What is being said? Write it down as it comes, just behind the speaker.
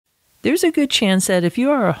there's a good chance that if you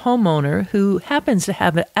are a homeowner who happens to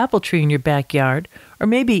have an apple tree in your backyard, or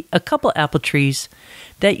maybe a couple apple trees,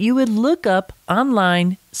 that you would look up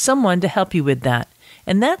online someone to help you with that.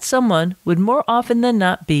 And that someone would more often than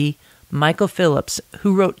not be Michael Phillips,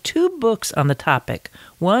 who wrote 2 books on the topic.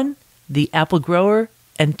 1, The Apple Grower,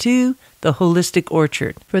 and 2, The Holistic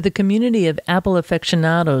Orchard. For the community of apple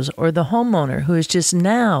aficionados or the homeowner who is just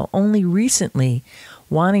now, only recently,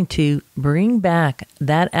 wanting to bring back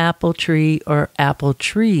that apple tree or apple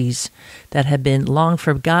trees that have been long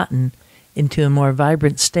forgotten into a more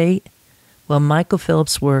vibrant state, well, Michael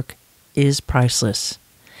Phillips' work is priceless.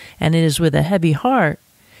 And it is with a heavy heart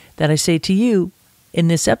that I say to you in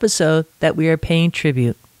this episode that we are paying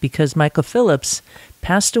tribute, because Michael Phillips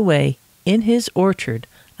passed away in his orchard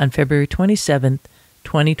on February 27th,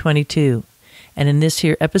 2022. And in this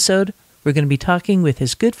here episode, we're going to be talking with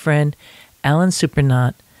his good friend, Alan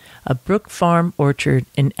Surprenant, of Brook Farm Orchard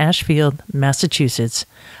in Ashfield, Massachusetts,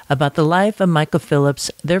 about the life of Michael Phillips,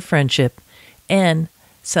 their friendship, and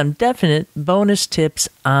some definite bonus tips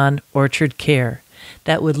on orchard care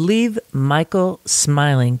that would leave Michael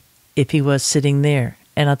smiling if he was sitting there.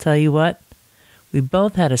 And I'll tell you what, we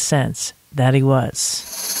both had a sense that he was.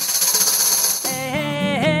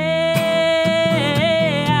 Hey,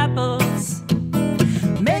 apples,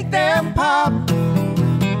 make them pop.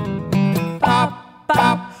 Pop,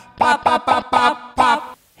 pop, pop, pop, pop, pop,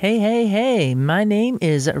 pop. Hey, my name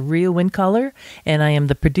is Rhea Windcaller, and I am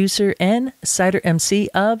the producer and cider MC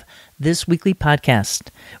of this weekly podcast,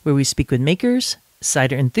 where we speak with makers,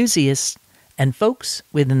 cider enthusiasts, and folks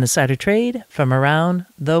within the cider trade from around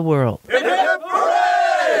the world. Hip, hip,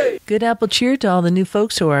 hooray! Good apple cheer to all the new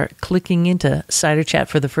folks who are clicking into Cider Chat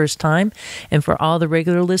for the first time, and for all the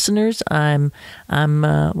regular listeners, I'm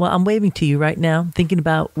waving to you right now, thinking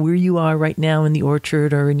about where you are right now in the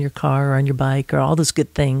orchard, or in your car, or on your bike, or all those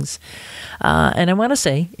good things. And I want to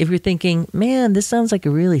say, if you're thinking, man, this sounds like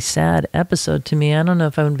a really sad episode to me, I don't know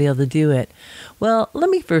if I'm going to be able to do it. Well,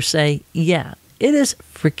 let me first say, yeah, it is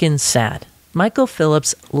freaking sad. Michael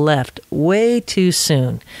Phillips left way too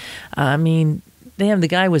soon. I mean, damn, the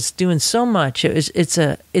guy was doing so much.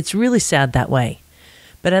 It's really sad that way.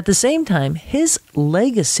 But at the same time, his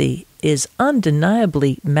legacy is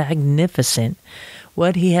undeniably magnificent.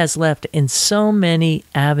 What he has left in so many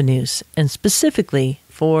avenues, and specifically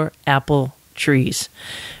for apple trees.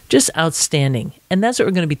 Just outstanding. And that's what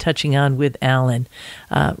we're going to be touching on with Alan.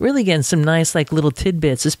 Really, again, some nice like little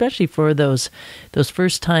tidbits, especially for those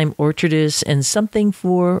first-time orchardists, and something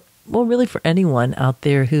for, well, really for anyone out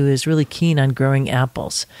there who is really keen on growing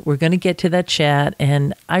apples. We're going to get to that chat,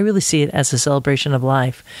 and I really see it as a celebration of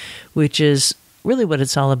life, which is really what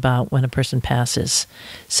it's all about when a person passes.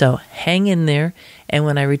 So hang in there, and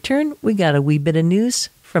when I return, we got a wee bit of news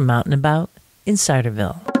from Out and About in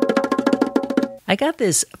Ciderville. I got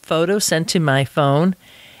this photo sent to my phone,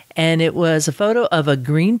 and it was a photo of a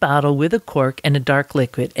green bottle with a cork and a dark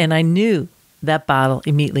liquid, and I knew that bottle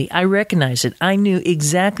immediately. I recognized it. I knew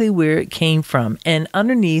exactly where it came from, and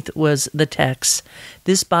underneath was the text,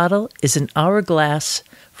 "This bottle is an hourglass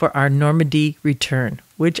for our Normandy return,"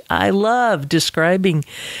 which I love, describing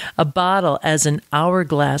a bottle as an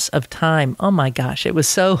hourglass of time. Oh my gosh, it was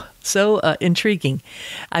so intriguing.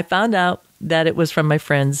 I found out that it was from my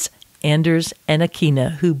friends Anders and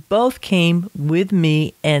Akina, who both came with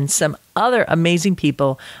me and some other amazing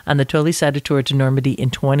people on the Totally Cider Tour to Normandy in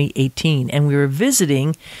 2018. And we were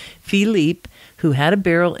visiting Philippe, who had a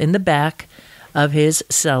barrel in the back of his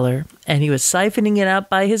cellar, and he was siphoning it out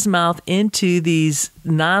by his mouth into these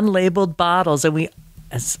non-labeled bottles. And we,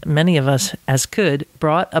 as many of us as could,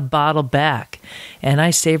 brought a bottle back. And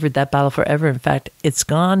I savored that bottle forever. In fact, it's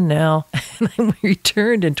gone now. And I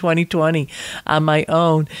returned in 2020 on my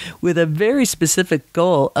own with a very specific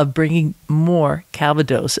goal of bringing more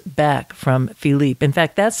Calvados back from Philippe. In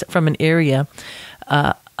fact, that's from an area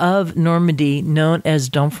of Normandy known as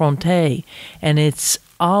Domfronte, and it's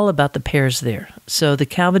all about the pears there. So the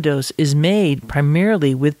Calvados is made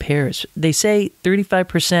primarily with pears. They say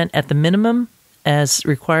 35% at the minimum, as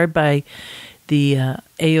required by the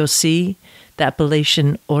AOC, the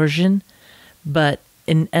appellation origin, but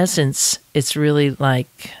in essence, it's really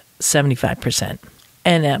like 75%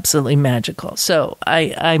 and absolutely magical. So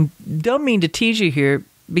I don't mean to tease you here,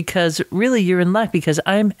 because really you're in luck, because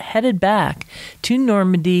I'm headed back to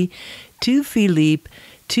Normandy, to Philippe,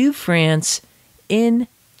 to France in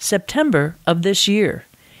September of this year.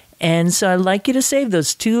 And so I'd like you to save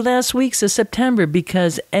those 2 last weeks of September,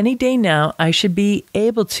 because any day now I should be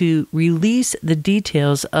able to release the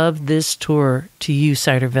details of this tour to you,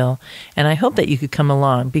 Ciderville. And I hope that you could come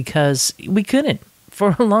along, because we couldn't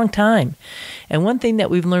for a long time. And one thing that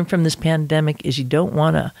we've learned from this pandemic is you don't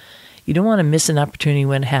want to miss an opportunity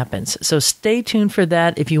when it happens. So stay tuned for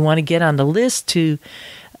that. If you want to get on the list to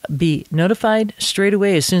be notified straight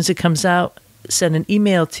away as soon as it comes out, send an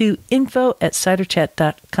email to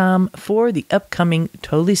info@ciderchat.com for the upcoming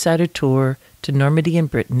Totally Cider Tour to Normandy and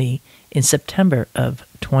Brittany in September of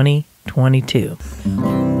 2022.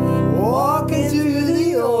 Walking through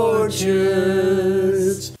the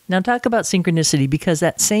orchards. Now talk about synchronicity, because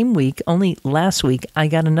that same week, only last week, I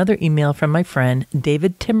got another email from my friend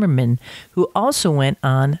David Timmerman, who also went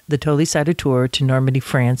on the Totally Cider Tour to Normandy,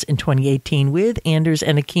 France in 2018 with Anders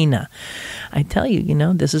and Akina. I tell you,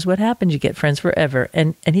 this is what happens. You get friends forever.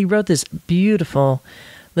 And he wrote this beautiful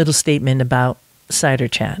little statement about Cider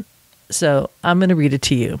Chat. So I'm going to read it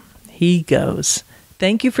to you. He goes,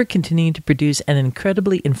 "Thank you for continuing to produce an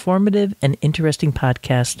incredibly informative and interesting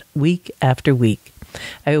podcast week after week.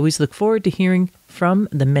 I always look forward to hearing from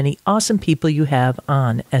the many awesome people you have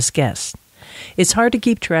on as guests. It's hard to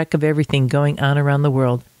keep track of everything going on around the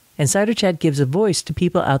world, and Cider Chat gives a voice to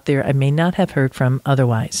people out there I may not have heard from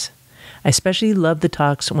otherwise. I especially love the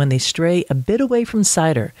talks when they stray a bit away from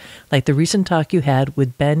cider, like the recent talk you had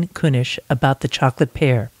with Ben Kunish about the chocolate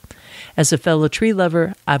pear. As a fellow tree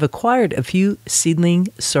lover, I've acquired a few seedling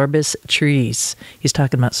sorbus trees." He's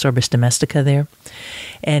talking about Sorbus domestica there.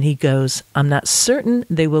 And he goes, "I'm not certain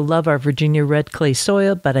they will love our Virginia red clay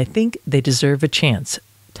soil, but I think they deserve a chance."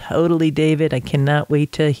 Totally, David. I cannot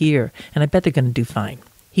wait to hear. And I bet they're going to do fine.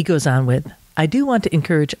 He goes on with, "I do want to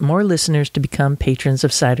encourage more listeners to become patrons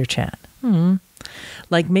of Cider Chat.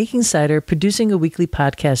 Like making cider, producing a weekly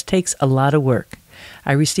podcast takes a lot of work.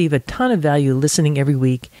 I receive a ton of value listening every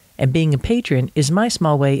week, and being a patron is my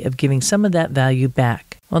small way of giving some of that value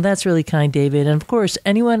back." Well, that's really kind, David. And of course,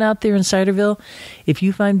 anyone out there in Ciderville, if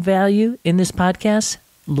you find value in this podcast,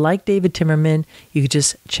 like David Timmerman, you could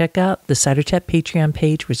just check out the Cider Chat Patreon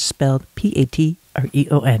page, which is spelled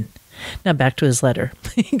Patreon. Now back to his letter.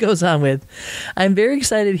 He goes on with, "I'm very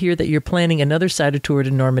excited to hear that you're planning another cider tour to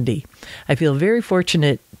Normandy. I feel very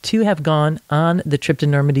fortunate to have gone on the trip to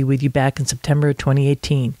Normandy with you back in September of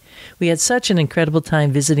 2018. We had such an incredible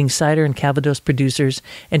time visiting cider and Calvados producers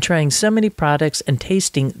and trying so many products and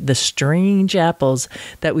tasting the strange apples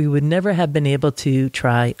that we would never have been able to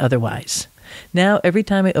try otherwise. Now, every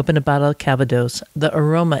time I open a bottle of Calvados, the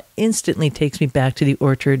aroma instantly takes me back to the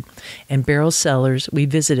orchard and barrel cellars we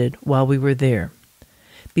visited while we were there.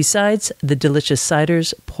 Besides the delicious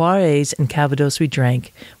ciders, poires, and Calvados we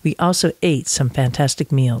drank, we also ate some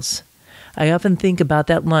fantastic meals. I often think about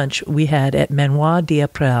that lunch we had at Manoir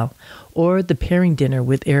d'April or the pairing dinner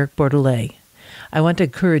with Eric Bordelais. I want to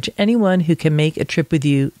encourage anyone who can make a trip with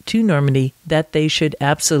you to Normandy that they should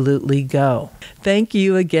absolutely go. Thank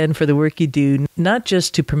you again for the work you do, not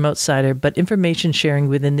just to promote cider, but information sharing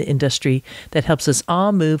within the industry that helps us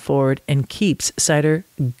all move forward and keeps cider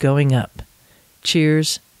going up.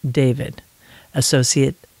 Cheers, David,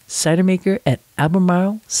 Associate Cider Maker at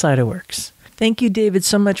Albemarle Cider Works." Thank you, David,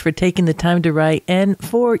 so much for taking the time to write and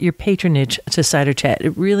for your patronage to Cider Chat.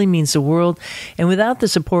 It really means the world. And without the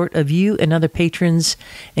support of you and other patrons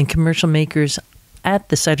and commercial makers at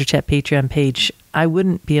the Cider Chat Patreon page, I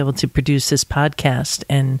wouldn't be able to produce this podcast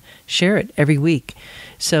and share it every week.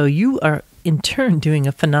 So you are in turn doing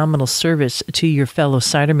a phenomenal service to your fellow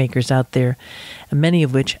cider makers out there, many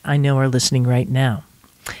of which I know are listening right now.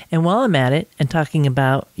 And while I'm at it and talking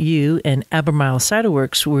about you and Albemarle Cider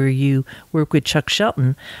Works, where you work with Chuck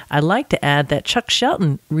Shelton, I'd like to add that Chuck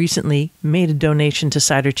Shelton recently made a donation to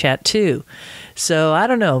Cider Chat too. So I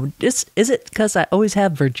don't know, is it because I always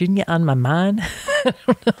have Virginia on my mind? I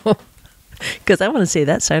don't know. Because I want to say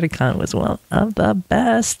that CiderCon was one of the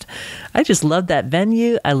best. I just love that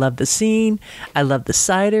venue. I love the scene. I love the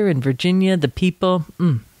cider in Virginia, the people.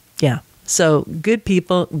 Yeah. So good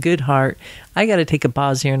people, good heart. I got to take a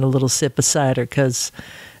pause here and a little sip of cider because,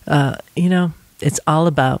 it's all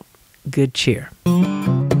about good cheer.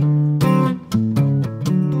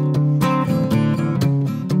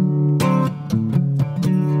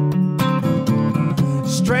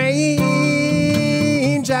 Strange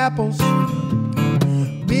apples,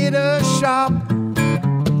 bitter sharp.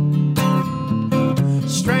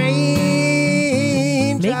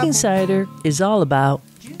 Strange. Making cider is all about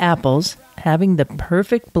apples having the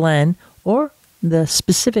perfect blend or the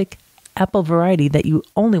specific apple variety that you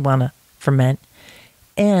only want to ferment,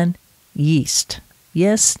 and yeast.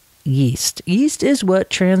 Yes, yeast. Yeast is what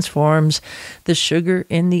transforms the sugar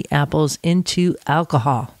in the apples into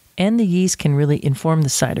alcohol. And the yeast can really inform the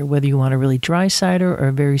cider, whether you want a really dry cider or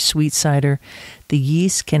a very sweet cider. The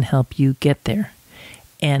yeast can help you get there.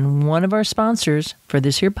 And one of our sponsors for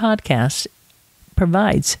this here podcast,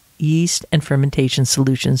 provides yeast and fermentation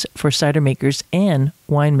solutions for cider makers and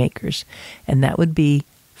winemakers, and that would be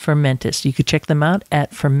Fermentis. You could check them out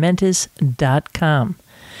at fermentis.com.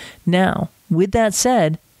 Now, with that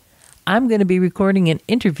said, I'm going to be recording an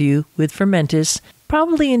interview with Fermentis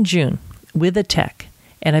probably in June with a tech.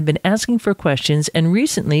 And I've been asking for questions, and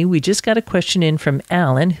recently we just got a question in from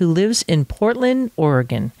Alan, who lives in Portland,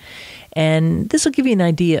 Oregon. And this will give you an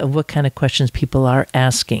idea of what kind of questions people are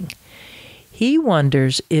asking. He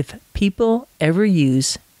wonders if people ever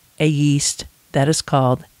use a yeast that is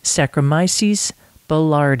called Saccharomyces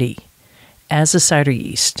boulardii as a cider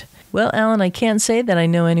yeast. Well, Alan, I can't say that I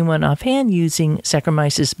know anyone offhand using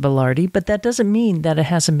Saccharomyces boulardii, but that doesn't mean that it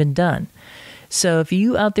hasn't been done. So if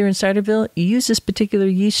you out there in Ciderville use this particular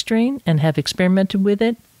yeast strain and have experimented with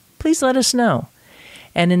it, please let us know.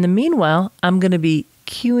 And in the meanwhile, I'm going to be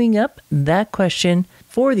queuing up that question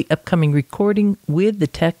for the upcoming recording with the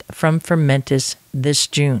tech from Fermentis this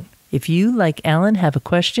June. If you, like Alan, have a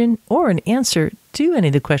question or an answer to any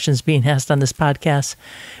of the questions being asked on this podcast,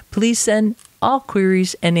 please send all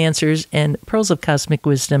queries and answers and pearls of cosmic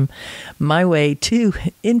wisdom my way to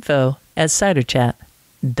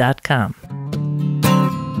info@ciderchat.com.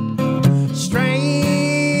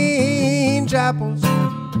 Strange apples,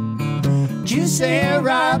 juicy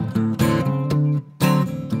ripe.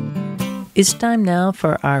 It's time now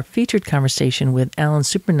for our featured conversation with Alan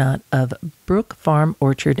Surprenant of Brook Farm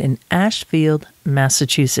Orchard in Ashfield,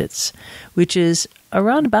 Massachusetts, which is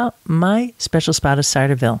around about my special spot of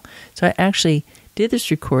Ciderville. So I actually did this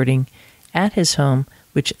recording at his home,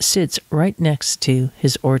 which sits right next to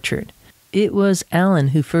his orchard. It was Alan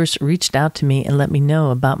who first reached out to me and let me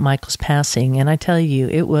know about Michael's passing, and I tell you,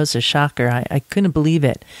 it was a shocker. I couldn't believe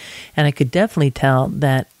it, and I could definitely tell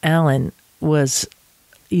that Alan was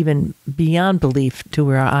even beyond belief to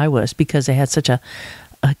where I was, because they had such a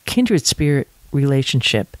kindred spirit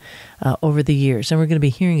relationship over the years, and we're going to be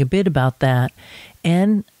hearing a bit about that.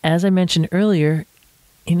 And as I mentioned earlier,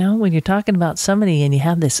 you know, when you're talking about somebody and you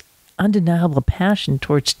have this undeniable passion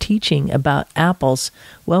towards teaching about apples,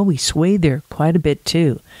 well, we sway there quite a bit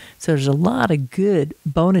too. So there's a lot of good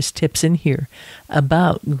bonus tips in here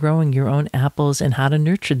about growing your own apples and how to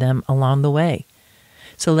nurture them along the way.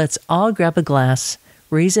 So let's all grab a glass,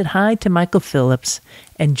 raise it high to Michael Phillips,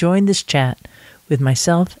 and join this chat with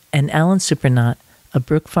myself and Alan Surprenant of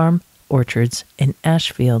Brook Farm Orchards in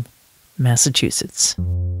Ashfield, Massachusetts.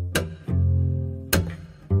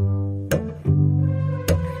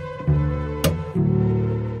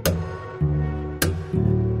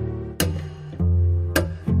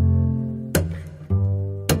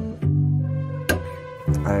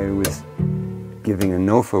 I was giving a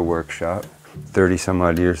NOFA workshop 30 some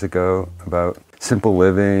odd years ago about simple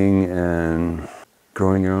living and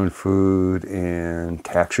growing your own food and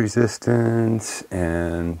tax resistance,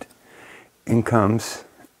 and in comes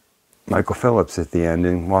Michael Phillips at the end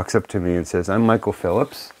and walks up to me and says, "I'm Michael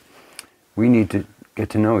Phillips. We need to get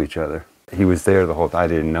to know each other." He was there the whole time. I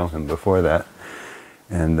didn't know him before that.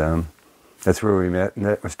 And that's where we met, and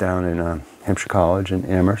that was down in Hampshire College in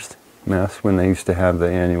Amherst, Mass, when they used to have the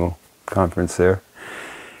annual conference there.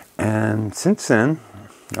 And since then,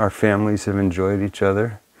 our families have enjoyed each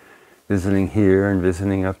other, visiting here and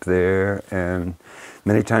visiting up there, and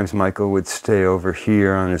many times Michael would stay over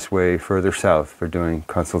here on his way further south for doing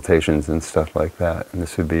consultations and stuff like that, and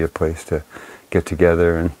this would be a place to get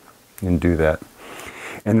together and do that.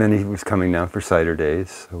 And then he was coming down for cider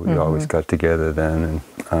days, so we always got together then,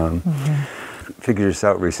 and figured this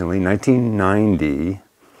out recently. 1990,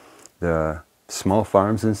 the Small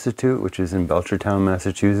Farms Institute, which is in Belchertown,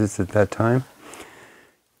 Massachusetts at that time,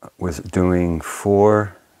 was doing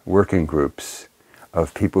 4 working groups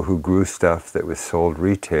of people who grew stuff that was sold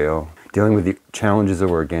retail, dealing with the challenges of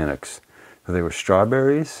organics. So they were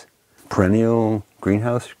strawberries, perennial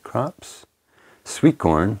greenhouse crops, sweet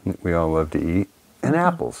corn that we all love to eat, and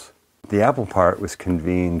apples. The apple part was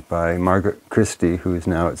convened by Margaret Christie, who is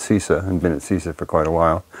now at CISA and been at CISA for quite a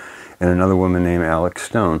while, and another woman named Alex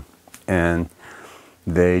Stone. And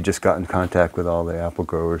they just got in contact with all the apple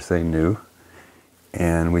growers they knew,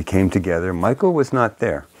 and we came together. Michael was not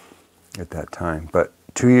there at that time, but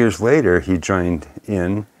 2 years later he joined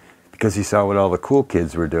in because he saw what all the cool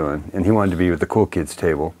kids were doing, and he wanted to be with the cool kids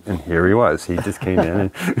table, and here he was. He just came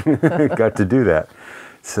in and got to do that.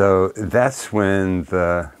 So that's when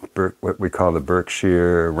what we call the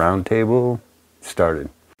Berkshire Roundtable started,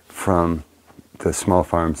 from the Small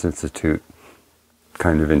Farms Institute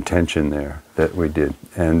kind of intention there that we did.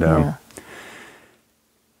 And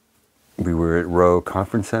we were at Rowe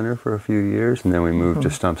Conference Center for a few years, and then we moved to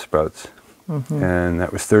Stump Sprouts And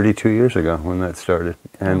that was 32 years ago when that started.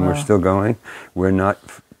 And we're still going. We're not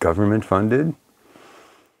government funded.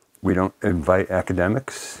 We don't invite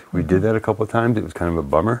academics. We did that a couple of times. It was kind of a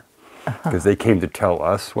bummer because they came to tell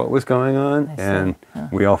us what was going on. And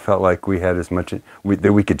we all felt like we had as much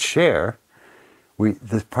that we could share.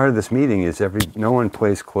 This part of this meeting is no one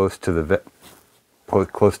plays close to the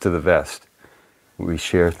vest. We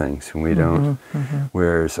share things and we don't.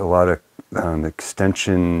 Whereas a lot of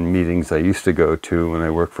extension meetings I used to go to when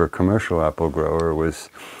I worked for a commercial apple grower was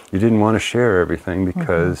you didn't want to share everything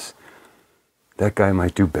because that guy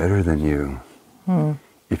might do better than you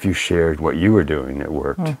if you shared what you were doing that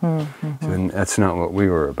worked. And that's not what we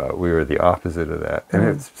were about. We were the opposite of that. And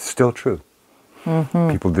it's still true.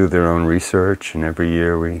 People do their own research, and every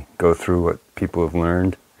year we go through what people have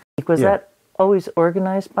learned. Was that always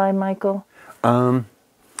organized by Michael?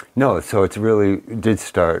 No, so it did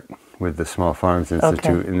start with the Small Farms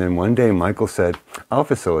Institute. And then one day Michael said, I'll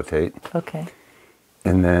facilitate. Okay.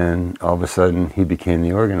 And then all of a sudden he became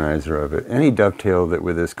the organizer of it. And he dovetailed it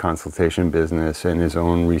with his consultation business and his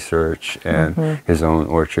own research and his own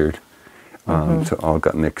orchard. So all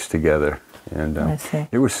got mixed together. And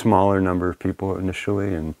it was a smaller number of people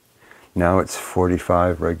initially, and now it's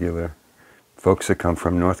 45 regular folks that come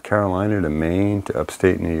from North Carolina to Maine to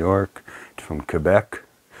upstate New York, from Quebec.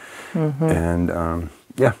 And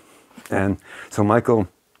and so Michael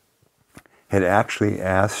had actually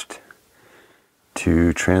asked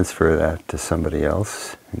to transfer that to somebody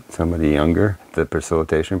else, somebody younger, the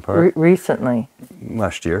facilitation part. Recently?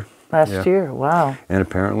 Last year. Last year, wow. And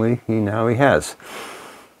apparently he has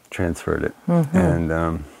transferred it.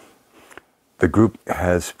 And the group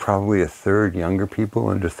has probably a third younger people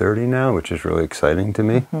under 30 now, which is really exciting to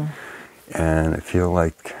me. And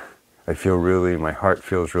my heart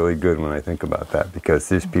feels really good when I think about that, because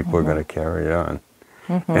these people are going to carry on.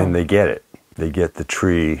 And they get it. They get the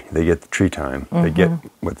tree time. They get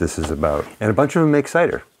what this is about. And a bunch of them make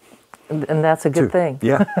cider. And that's a good thing.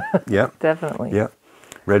 Yeah. Definitely. Yeah.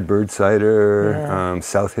 Redbird cider,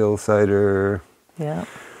 South Hill cider. Yeah.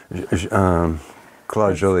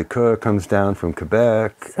 Claude Jolicoeur comes down from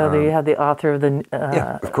Quebec. So there you have the author of the...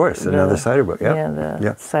 of course, another cider book.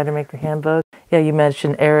 The Cider Maker Handbook. Yeah, you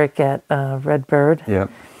mentioned Eric at Redbird. Yeah.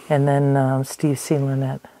 And then Steve Seelan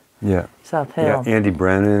at South Hill. Yeah, Andy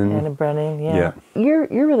Brennan. Yeah. Your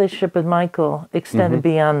relationship with Michael extended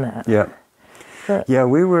beyond that. Yeah.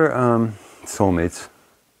 We were soulmates.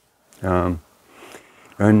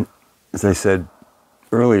 And as I said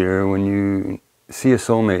earlier, when you see a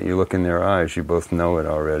soulmate, you look in their eyes, you both know it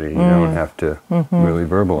already. You don't have to really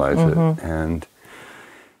verbalize it. And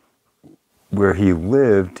where he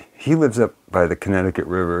lives up by the Connecticut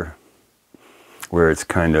River, where it's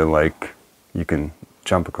kind of like you can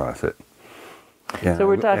jump across it. Yeah. So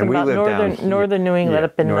we're talking about northern New England,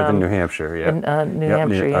 up in northern New Hampshire, up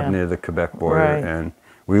near the Quebec border, and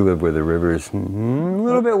we live where the river's a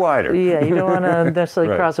little bit wider. Yeah, you don't want to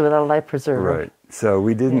necessarily cross it without a life preserver. Right. So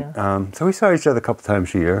we didn't. So we saw each other a couple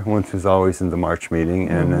times a year. Once was always in the March meeting,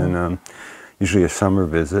 and then usually a summer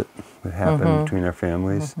visit would happen between our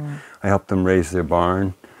families. I helped them raise their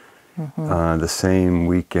barn the same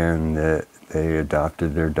weekend that they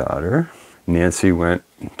adopted their daughter. Nancy went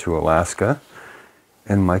to Alaska,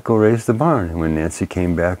 and Michael raised the barn. And when Nancy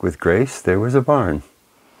came back with Grace, there was a barn.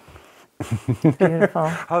 Beautiful.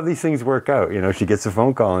 How these things work out. She gets a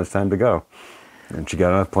phone call and it's time to go. And she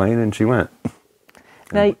got on a plane and she went.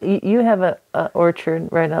 Now, you have an orchard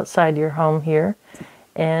right outside your home here.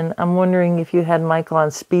 And I'm wondering if you had Michael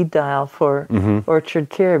on speed dial for orchard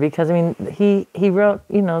care, because, I mean, he wrote,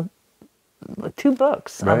 2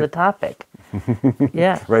 books on the topic.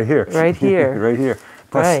 Yeah. Right here. Right here. Right here.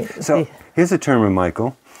 Plus, so here's a term of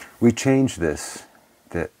Michael. We changed this.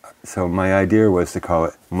 So my idea was to call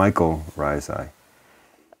it Michael Rizai.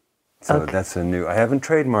 So that's a new... I haven't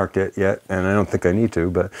trademarked it yet, and I don't think I need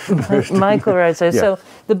to, but... Michael Rizai. So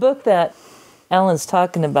the book that Alan's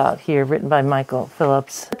talking about here, written by Michael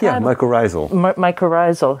Phillips. Yeah, Michael Rizal. Michael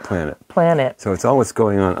Rizal. Planet. So it's all what's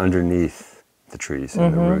going on underneath the trees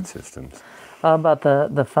and the root systems. All about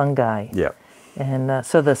the fungi. Yeah. And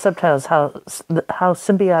so the subtitle is how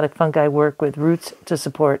symbiotic fungi work with roots to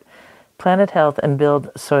support planet health and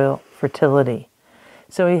build soil fertility.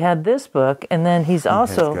 So he had this book, and then he's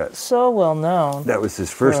also so well known. That was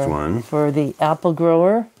his first one. For the apple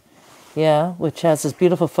grower, which has this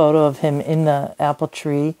beautiful photo of him in the apple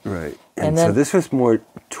tree. Right. And so this was more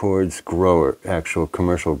towards actual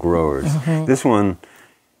commercial growers. This one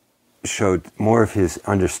showed more of his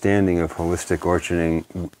understanding of holistic orcharding,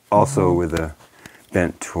 also with a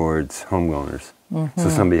bent towards homeowners. So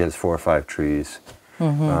somebody has 4 or 5 trees,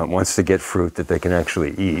 wants to get fruit that they can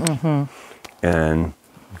actually eat and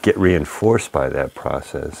get reinforced by that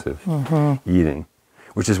process of eating,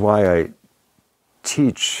 which is why I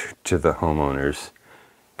teach to the homeowners,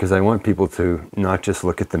 because I want people to not just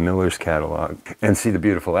look at the Miller's catalog and see the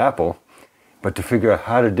beautiful apple, but to figure out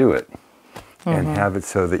how to do it and have it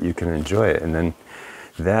so that you can enjoy it. And then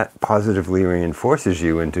that positively reinforces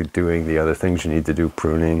you into doing the other things you need to do,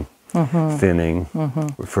 pruning, thinning,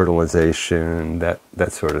 fertilization,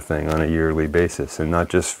 that sort of thing on a yearly basis, and not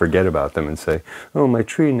just forget about them and say, oh, my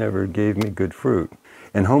tree never gave me good fruit.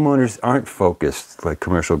 And homeowners aren't focused like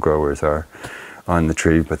commercial growers are on the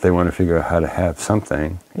tree, but they want to figure out how to have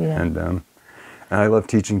something. Yeah. And I love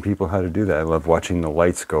teaching people how to do that. I love watching the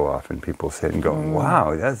lights go off and people sit and go,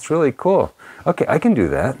 wow, that's really cool. Okay, I can do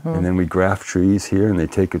that. And then we graft trees here and they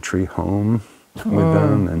take a tree home with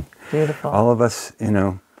them. And beautiful. all of us, you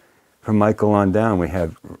know, from Michael on down, we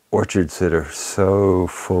have orchards that are so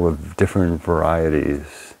full of different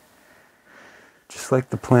varieties. Just like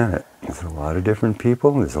the planet. There's a lot of different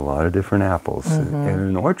people, there's a lot of different apples. And in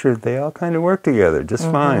an orchard, they all kind of work together just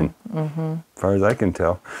fine, as far as I can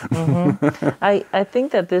tell. I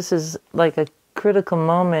think that this is like a critical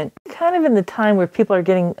moment, kind of in the time where people are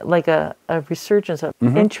getting like a resurgence of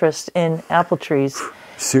interest in apple trees.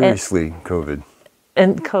 Seriously, COVID.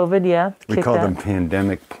 And COVID, yeah. We call them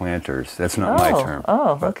pandemic planters. That's not my term.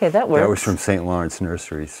 Oh, okay, that works. That was from St. Lawrence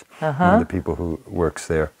Nurseries, one of the people who works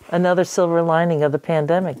there. Another silver lining of the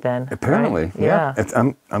pandemic then. Apparently, right?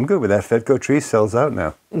 yeah. I'm good with that. Fedco tree sells out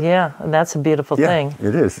now. Yeah, and that's a beautiful thing.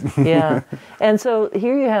 It is. Yeah. And so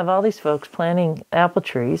here you have all these folks planting apple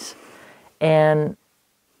trees, and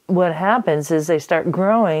what happens is they start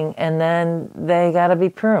growing, and then they got to be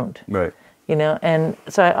pruned. Right. You know, and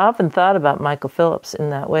so I often thought about Michael Phillips in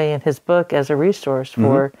that way in his book as a resource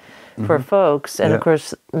for folks. And of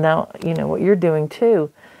course, now, you know, what you're doing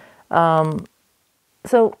too.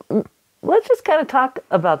 So let's just kind of talk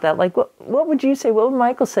about that. Like, what would you say, what would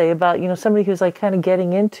Michael say about, you know, somebody who's like kind of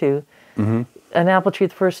getting into an apple tree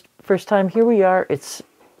the first time? Here we are, it's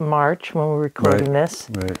March when we're recording this.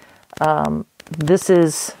 Right. This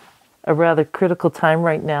is a rather critical time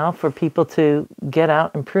right now for people to get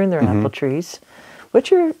out and prune their apple trees. What's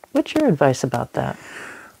your advice about that?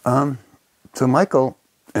 So Michael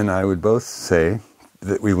and I would both say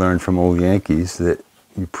that we learned from old Yankees that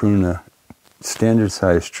you prune a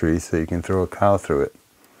standard-sized tree so you can throw a cow through it.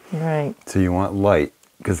 Right. So you want light,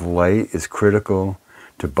 because light is critical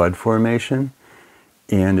to bud formation,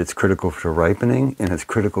 and it's critical for ripening, and it's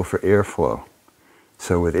critical for airflow.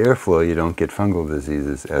 So with airflow, you don't get fungal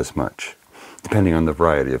diseases as much, depending on the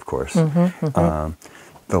variety, of course.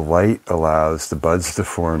 The light allows the buds to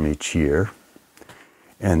form each year,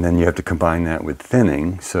 and then you have to combine that with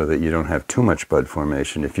thinning so that you don't have too much bud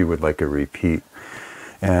formation if you would like a repeat.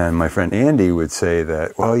 And my friend Andy would say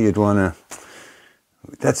that, well, you'd want to,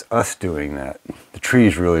 that's us doing that. The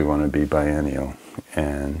trees really want to be biennial.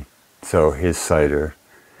 And so his cider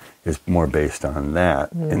is more based on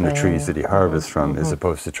that in the trees that he harvests from, as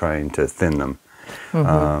opposed to trying to thin them.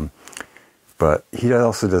 But he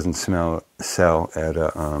also doesn't sell at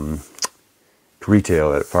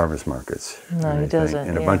retail at farmers markets. No, he doesn't.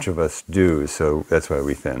 And a bunch of us do, so that's why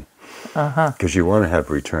we thin. Because you want to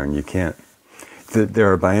have return. You can't.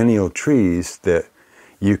 There are biennial trees that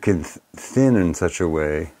you can thin in such a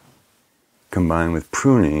way, combined with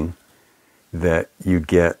pruning, that you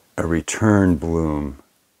get a return bloom.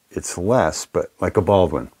 It's less, but like a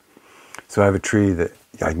Baldwin. So I have a tree that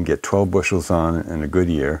I can get 12 bushels on in a good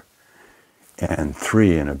year and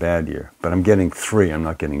 3 in a bad year. But I'm getting 3, I'm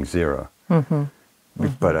not getting 0.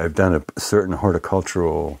 But I've done certain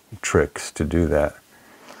horticultural tricks to do that.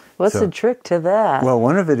 What's the trick to that? Well,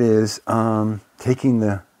 one of it is taking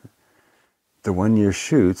the 1-year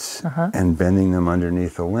shoots and bending them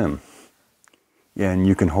underneath a limb. Yeah, and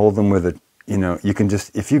you can hold them with you can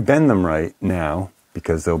just, if you bend them right now,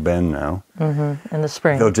 because they'll bend now. In the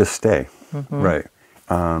spring. They'll just stay. Right.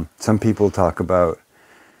 Some people talk about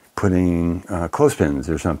putting clothespins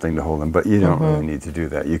or something to hold them, but you don't really need to do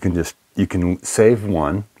that. You can save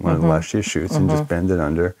one of the last year shoots and just bend it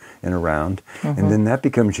under and around, and then that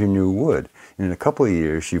becomes your new wood. And in a couple of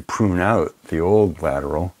years, you prune out the old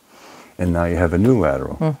lateral, and now you have a new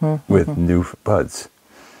lateral with new buds.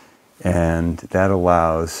 And that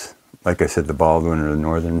allows, like I said, the Baldwin or the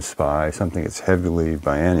Northern Spy, something that's heavily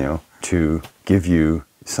biennial, to give you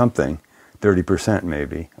something, 30%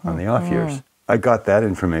 maybe, on the off years. I got that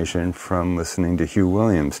information from listening to Hugh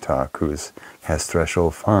Williams talk, who has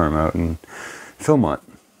Threshold Farm out in Philmont,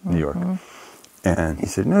 New York. And he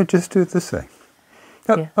said, no, just do it this way.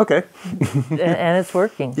 Oh, Yeah. okay. And it's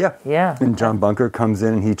working. Yeah. Yeah. And John Bunker comes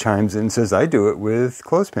in and he chimes in and says, I do it with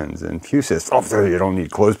clothespins. And Hugh says, oh, you don't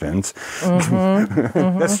need clothespins.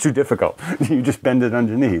 That's too difficult. You just bend it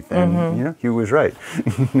underneath. And, Hugh was right.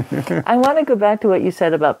 I want to go back to what you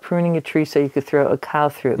said about pruning a tree so you could throw a cow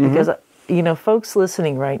through it. Because, folks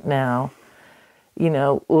listening right now,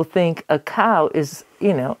 will think a cow is, a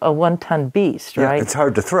 1-ton beast, right? Yeah, it's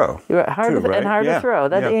hard to throw. Hard to throw.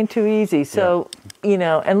 That ain't too easy. So,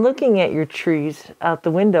 and looking at your trees out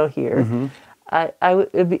the window here,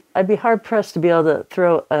 I'd be hard pressed to be able to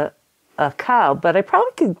throw a cow, but I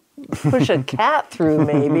probably could push a cat through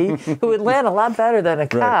maybe, who would land a lot better than a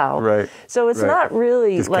cow. Right. So it's not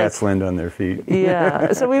really because cats land on their feet.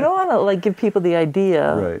 Yeah. So we don't want to give people the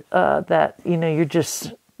idea that you're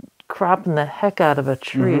just cropping the heck out of a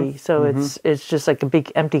tree. So it's just like a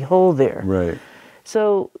big empty hole there. Right.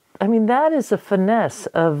 So that is the finesse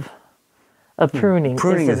of pruning.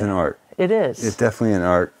 Pruning is an art. It is. It's definitely an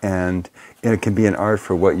art, and it can be an art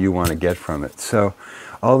for what you want to get from it. So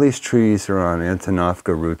all these trees are on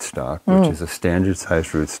NOFA rootstock, which is a standard size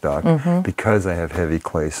rootstock, because I have heavy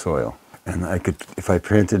clay soil. And if I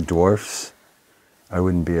planted dwarfs, I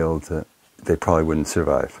wouldn't be able to, they probably wouldn't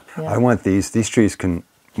survive. Yeah. I want these trees can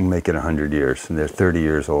make it 100 years, and they're 30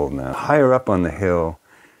 years old now. Higher up on the hill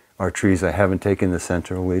are trees I haven't taken the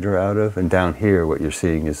central leader out of, and down here what you're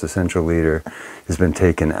seeing is the central leader has been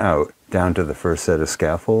taken out down to the first set of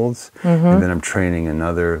scaffolds, and then I'm training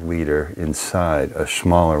another leader inside, a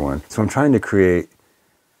smaller one. So I'm trying to create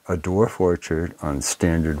a dwarf orchard on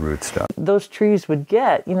standard rootstock. Those trees would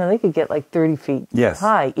get, they could get like 30 feet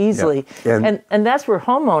high easily. Yeah. And that's where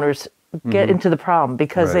homeowners get into the problem,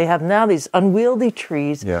 because they have now these unwieldy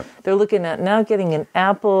trees. Yeah. They're looking at now getting an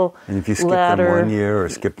apple ladder. And if you skip them 1 year or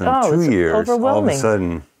skip them 2 years, all of a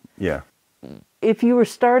sudden, if you were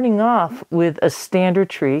starting off with a standard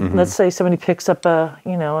tree, let's say somebody picks up a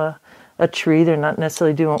tree, they're not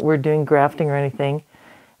necessarily doing what we're doing, grafting or anything,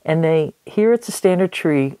 and they hear it's a standard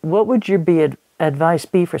tree, what would your advice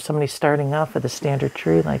be for somebody starting off with a standard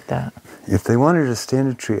tree like that? If they wanted a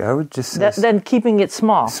standard tree, I would just say... Then keeping it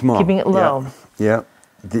small, keeping it low. Yeah.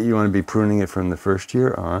 You want to be pruning it from the first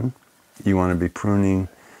year on. You want to be pruning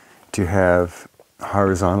to have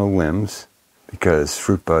horizontal limbs, because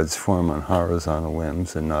fruit buds form on horizontal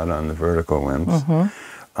limbs and not on the vertical limbs.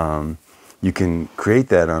 You can create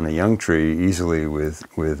that on a young tree easily with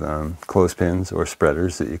clothespins or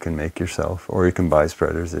spreaders that you can make yourself, or you can buy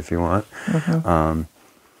spreaders if you want.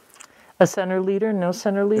 A center leader? No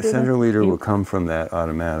center leader? A center leader will come from that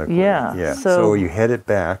automatically. Yeah. So you head it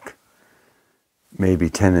back maybe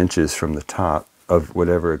 10 inches from the top of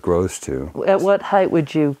whatever it grows to. At what height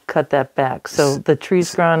would you cut that back? So the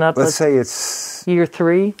tree's grown up. Let's say it's year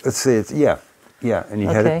 3. Let's say it's and you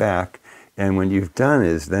head it back, and what you've done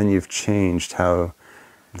is then you've changed how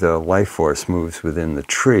the life force moves within the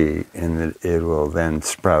tree, and it will then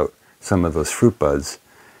sprout some of those fruit buds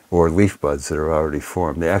or leaf buds that are already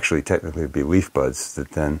formed. They actually technically would be leaf buds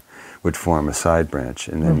that then would form a side branch,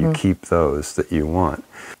 and then you keep those that you want.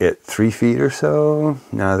 At 3 feet or so,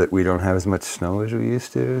 now that we don't have as much snow as we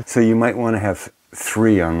used to, so you might want to have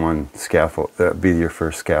 3 on one scaffold. That would be your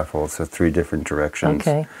first scaffold, so 3 different directions.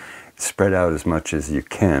 Okay. Spread out as much as you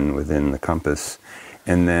can within the compass,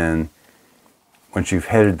 and then once you've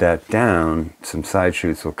headed that down, some side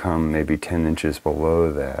shoots will come maybe 10 inches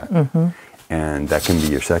below that. And that can be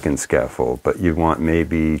your second scaffold, but you want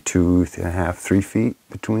maybe 2.5, 3 feet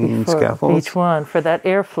between scaffolds. Each one, for that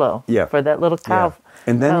airflow. Yeah. For that little cow. Yeah.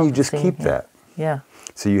 And then you just keep that. Yeah.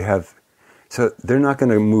 So they're not going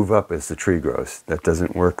to move up as the tree grows. That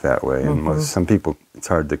doesn't work that way. And some people, it's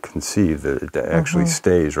hard to conceive that it actually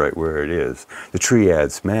stays right where it is. The tree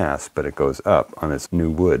adds mass, but it goes up on its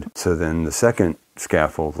new wood. So then the second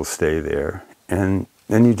scaffold will stay there, and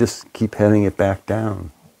then you just keep heading it back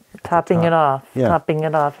down. Topping it off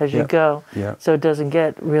as you go, so it doesn't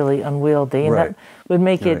get really unwieldy, and that would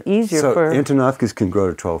make it easier so for... Antonovkas can grow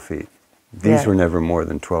to 12 feet. These were never more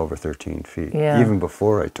than 12 or 13 feet, even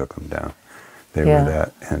before I took them down. They were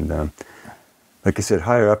that, and like I said,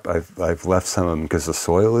 higher up, I've left some of them because the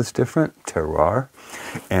soil is different, terroir,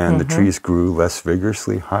 and the trees grew less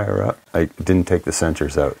vigorously higher up. I didn't take the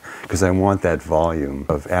centers out because I want that volume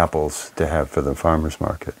of apples to have for the farmer's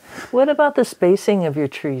market. What about the spacing of your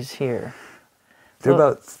trees here? They're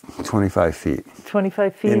about 25 feet.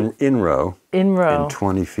 25 feet? In row. In row. And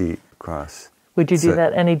 20 feet across. Would you do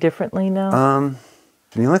that any differently now?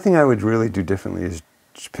 The only thing I would really do differently is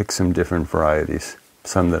pick some different varieties.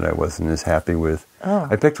 Some that I wasn't as happy with.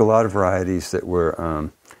 I picked a lot of varieties that were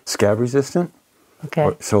scab resistant,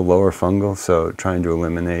 so lower fungal. So trying to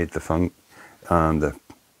eliminate the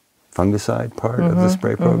fungicide part of the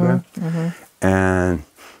spray program. And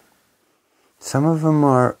some of them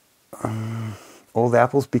are old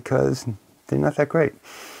apples because they're not that great.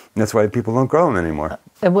 And that's why people don't grow them anymore.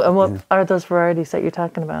 And what are those varieties that you're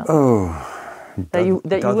talking about? Oh, that you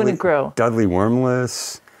wouldn't grow? Dudley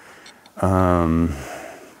Wormless. Boy,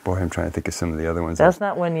 I'm trying to think of some of the other ones. That's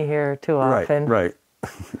not one you hear too often. Right.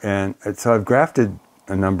 And so I've grafted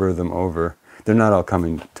a number of them over. They're not all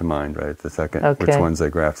coming to mind right at the second, which ones I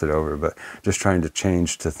grafted over, but just trying to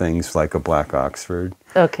change to things like a Black Oxford,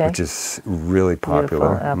 which is really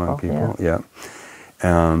popular among people. Yeah. What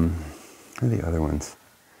are the other ones?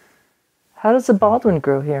 How does the Baldwin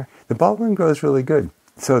grow here? The Baldwin grows really good.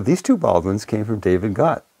 So these two Baldwins came from David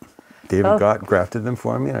Gott. David Gott grafted them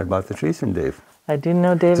for me, and I bought the trees from Dave. I do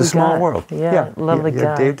know David Gott. It's a small world. Yeah, lovely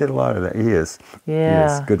guy. Dave did a lot of that. He is. Yeah.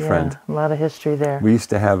 He is. Good friend. A lot of history there. We used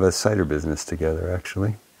to have a cider business together,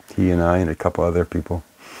 actually. He and I and a couple other people.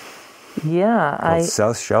 Yeah. Called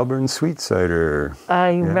South Shelburne Sweet Cider.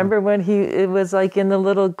 I remember when it was like in the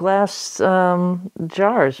little glass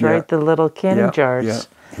jars, right? The little canning jars. Yeah.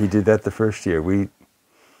 He did that the first year.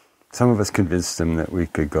 Some of us convinced him that we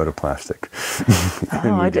could go to plastic.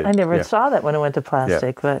 I never saw that when it went to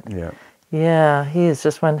plastic, but he is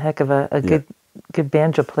just one heck of a good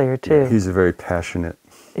banjo player too. Yeah, he's a very passionate.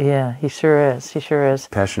 Yeah, he sure is.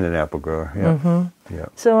 Passionate apple grower. Yeah. Yeah.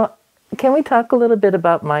 So, can we talk a little bit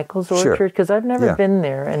about Michael's orchard? Because I've never been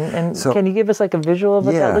there, and so, can you give us like a visual of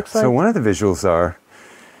what that looks like? So one of the visuals are,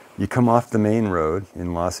 you come off the main road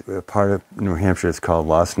in part of New Hampshire. It's called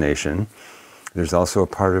Lost Nation. There's also a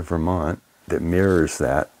part of Vermont that mirrors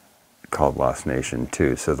that, called Lost Nation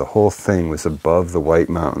too. So the whole thing was above the White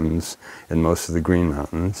Mountains and most of the Green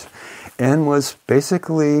Mountains, and was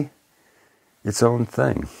basically its own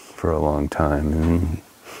thing for a long time. And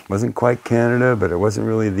it wasn't quite Canada, but it wasn't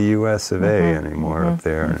really the US of A anymore up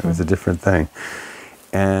there. And it was a different thing.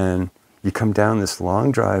 And you come down this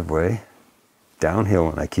long driveway, downhill,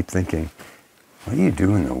 and I keep thinking, what do you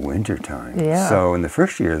do in the wintertime? Yeah. So in the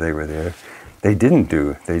first year they were there, they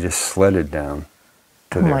just sledded down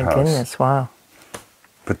to their house. Oh my goodness, wow.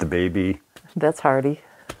 Put the baby. That's hardy.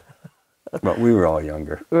 Well, we were all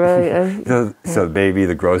younger. Right. So the baby,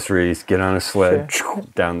 the groceries, get on a sled,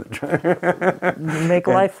 down the make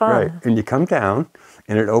life fun. Right. And you come down,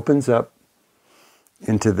 and it opens up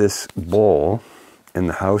into this bowl, and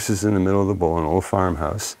the house is in the middle of the bowl, an old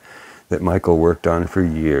farmhouse that Michael worked on for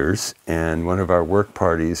years. And one of our work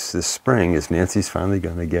parties this spring is Nancy's finally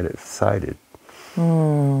going to get it sided.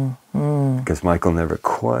 Because Michael never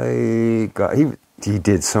quite got... He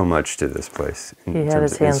did so much to this place in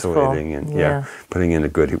terms of insulating and putting in a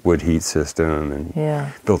good wood heat system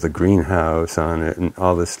and built a greenhouse on it and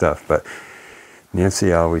all this stuff. But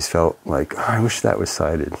Nancy always felt like, I wish that was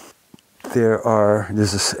sided.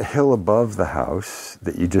 There's a hill above the house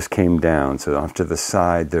that you just came down. So off to the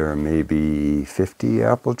side there are maybe 50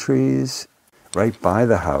 apple trees. Right by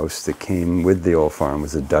the house that came with the old farm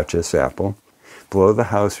was a Duchess apple. Below the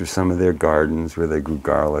house were some of their gardens where they grew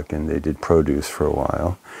garlic and they did produce for a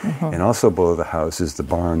while. And also below the house is the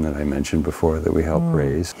barn that I mentioned before that we helped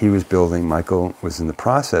raise. Michael was in the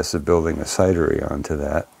process of building a cidery onto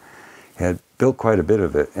that. He had built quite a bit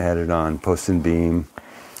of it, added on post and beam.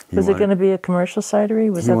 Was it going to be a commercial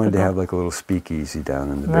cidery? He wanted to have like a little speakeasy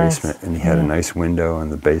down in the basement. And he had a nice window on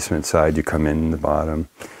the basement side. You come in the bottom.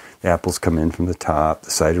 The apples come in from the top.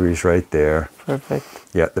 The cidery's right there. Perfect.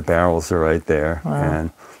 Yeah, the barrels are right there. Wow.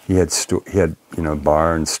 And he had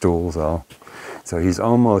bar and stools all. So he's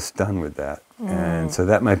almost done with that. And so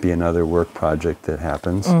that might be another work project that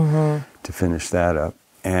happens to finish that up.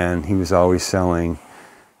 And he was always selling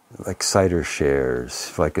like cider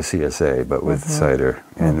shares, like a CSA, but with cider.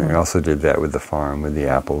 And they also did that with the farm, with the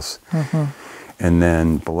apples. And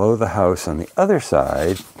then below the house on the other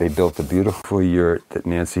side, they built a beautiful yurt that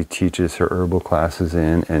Nancy teaches her herbal classes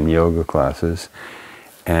in and yoga classes.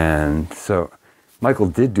 And so Michael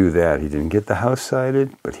did do that. He didn't get the house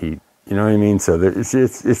sided, but he, you know what I mean? So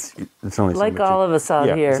it's only like so all of us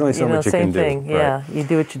out here. It's only so much same you can thing. Do. Yeah, you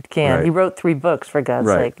do what you can. Right. He wrote 3 books, for God's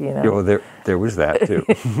sake. Yeah, well, there was that too.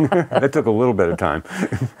 That took a little bit of time.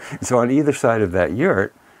 So on either side of that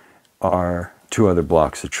yurt are 2 other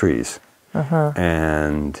blocks of trees.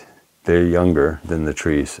 And they're younger than the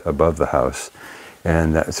trees above the house.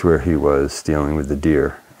 And that's where he was dealing with the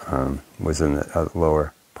deer, was in the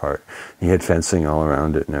lower part. He had fencing all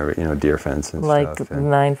around it and deer fence and like stuff. Like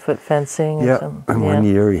 9-foot fencing? And one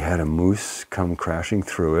year he had a moose come crashing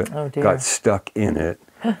through it, got stuck in it,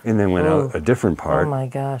 and then went out a different part. Oh my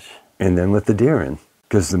gosh. And then let the deer in.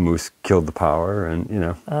 because the moose killed the power, and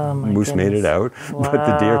moose made it out, Wow. but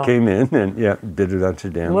the deer came in and did a bunch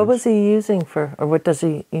of damage. What was he using for, or what does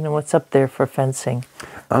he, what's up there for fencing?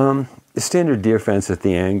 The standard deer fence at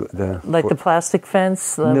the angle. The plastic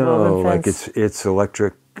fence? The no, woven like fence? it's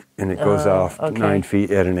electric, and it goes off 9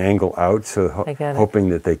 feet at an angle out, so hoping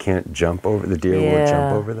that they can't jump over, the deer won't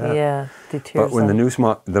jump over that. Yeah, but when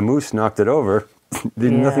the moose knocked it over,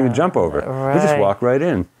 there's nothing to jump over. Right. They just walk right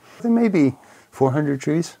in. There may be 400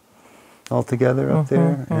 trees altogether up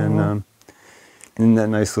there, and in that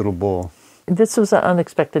nice little bowl. This was an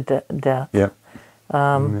unexpected death. Yeah.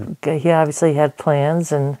 He obviously had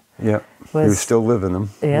plans and he was still living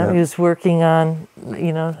them. Yeah, he was working on,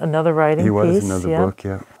 another writing piece. He was another book,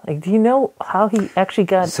 yeah. Like, do you know how he actually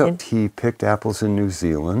got in? He picked apples in New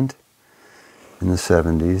Zealand in the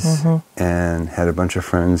 70s and had a bunch of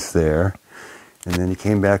friends there. And then he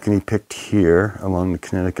came back and he picked here along the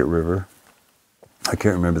Connecticut River. I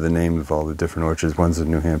can't remember the name of all the different orchards. One's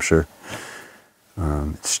in New Hampshire.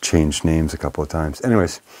 It's changed names a couple of times.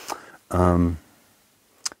 Anyways,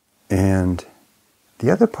 and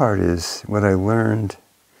the other part is what I learned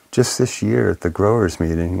just this year at the growers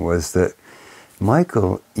meeting was that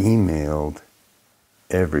Michael emailed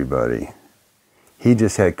everybody. He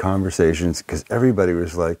just had conversations because everybody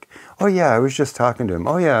was like, oh yeah, I was just talking to him.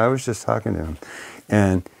 Oh yeah, I was just talking to him.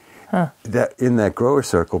 And that in that grower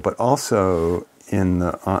circle, but also in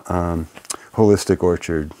the Holistic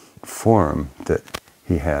Orchard Forum that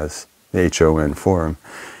he has, the HON Forum.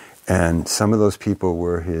 And some of those people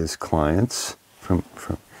were his clients,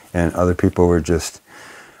 and other people were just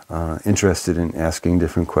interested in asking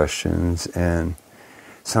different questions. And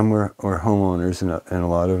some were homeowners, and a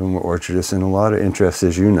lot of them were orchardists, and a lot of interest,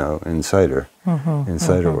 as you know, in cider, in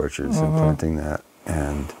cider orchards, and planting that.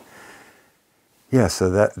 And so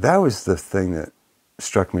that was the thing that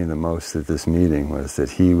struck me the most at this meeting, was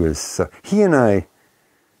that he and I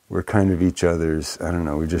were kind of each other's, I don't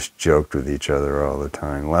know, we just joked with each other all the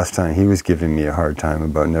time. Last time he was giving me a hard time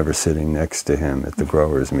about never sitting next to him at the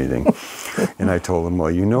growers meeting. And I told him,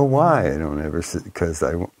 well, you know why I don't ever sit, because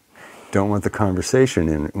I don't want the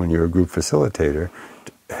conversation when you're a group facilitator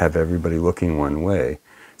to have everybody looking one way.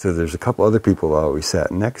 So there's a couple other people who always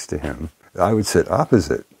sat next to him. I would sit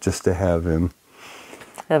opposite just to have him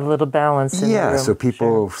have a little balance in the room. So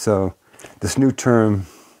people, so this new term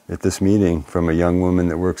at this meeting from a young woman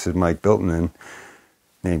that works at Mike Biltonen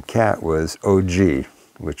named Kat was OG,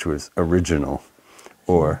 which was original,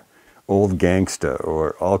 or old gangsta,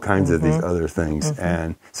 or all kinds of these other things.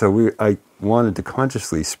 And so I wanted to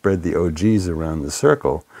consciously spread the OGs around the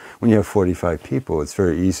circle. When you have 45 people, it's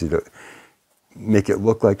very easy to make it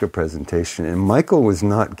look like a presentation. And Michael was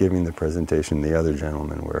not giving the presentation, the other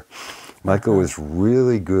gentlemen were. Michael was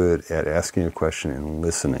really good at asking a question and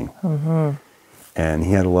listening. And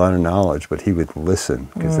he had a lot of knowledge, but he would listen,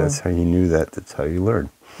 because that's how you knew that's how you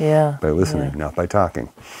learn. Yeah. By listening, not by talking.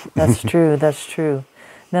 That's true, that's true.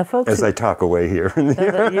 Now, folks, as I talk away here.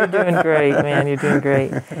 You're doing great, man. You're doing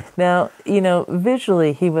great. Now,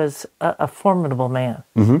 visually, he was a formidable man.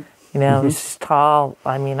 He's tall.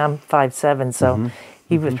 I mean, I'm 5'7", so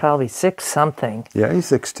he was probably 6-something. Yeah,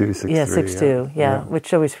 he's 6'2", 6'3". Yeah, 6'2", yeah,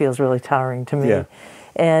 which always feels really towering to me. Yeah.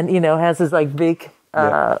 And, has this, big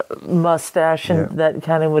mustache and that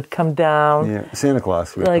kind of would come down. Yeah, Santa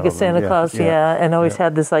Claus. Like a Santa Claus, and always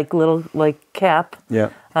had this, little, cap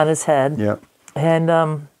on his head. Yeah.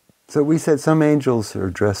 And so we said some angels are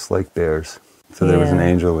dressed like bears. So there was an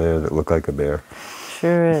angel there that looked like a bear.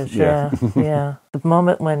 Sure is, yeah. The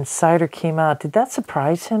moment when cider came out, did that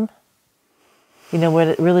surprise him? When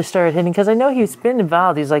it really started hitting? Because I know he's been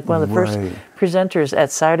involved. He's one of the first presenters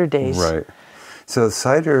at Cider Days. Right. So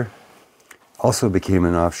cider also became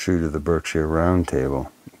an offshoot of the Berkshire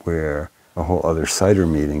Roundtable, where a whole other cider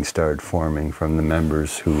meeting started forming from the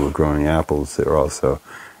members who were growing apples that were also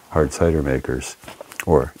hard cider makers.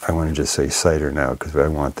 Or I want to just say cider now, because I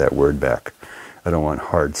want that word back. I don't want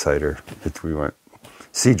hard cider. We want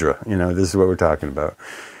Cidra. This is what we're talking about.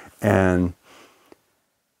 And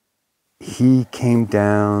he came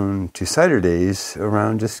down to Cider Days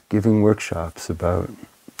around just giving workshops about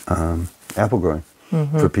apple growing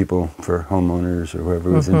for people, for homeowners or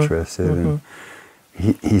whoever was interested. And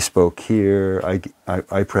he spoke here.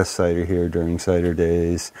 I pressed cider here during Cider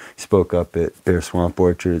Days. He spoke up at Bear Swamp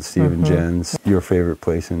Orchard at Steve and Jen's, your favorite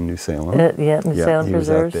place in New Salem. New Salem he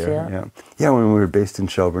Preserves, was out there. Yeah, when we were based in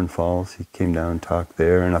Shelburne Falls, he came down and talked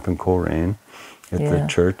there, and up in Coleraine at the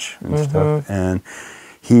church and stuff. And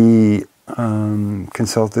he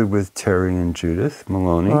consulted with Terry and Judith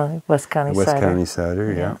Maloney. West County Cider. County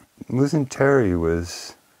Cider, Losing Terry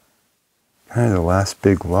kind of the last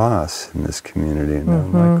big loss in this community. And now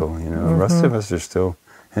Michael, you know, the rest of us are still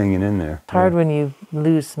hanging in there. It's hard when you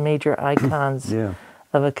lose major icons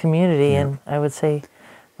of a community, and I would say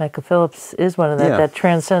Michael Phillips is one of that. That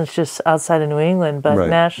transcends just outside of New England, but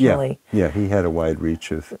nationally. Yeah, he had a wide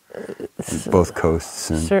reach of both coasts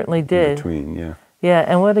and certainly did. In between, Yeah,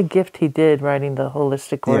 and what a gift he did writing the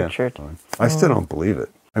Holistic Orchard. I still don't believe it.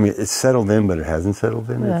 I mean, it's settled in, but it hasn't settled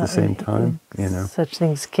in at the same time, you know. Such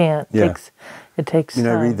things can't. It takes you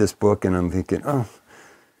know, time. I read this book and I'm thinking, oh,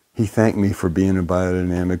 he thanked me for being a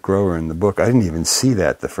biodynamic grower in the book. I didn't even see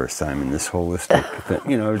that the first time in this holistic thing.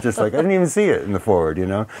 You know, it was just like, I didn't even see it in the forward, you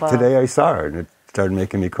know. Wow. Today I saw it and it started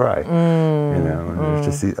making me cry, you know. And there's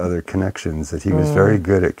just these other connections that he was very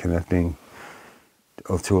good at connecting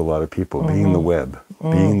to a lot of people, being the web.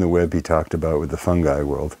 Being the web he talked about with the fungi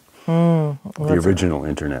world. The original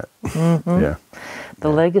internet. The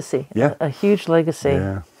legacy. A huge legacy.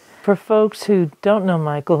 For folks who don't know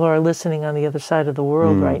Michael, who are listening on the other side of the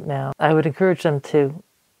world right now, I would encourage them to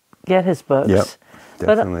get his books.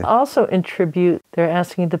 Definitely. But also in tribute, they're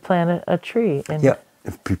asking to plant a tree. And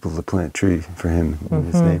if people to plant a tree for him in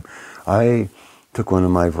his name. I took one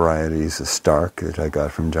of my varieties, a Stark, that I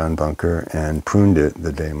got from John Bunker, and pruned it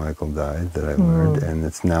the day Michael died, that I learned, and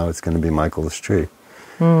it's going to be Michael's tree.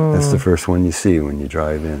 That's the first one you see when you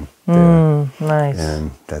drive in there. Nice.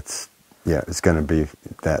 And that's, it's going to be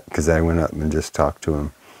that, because I went up and just talked to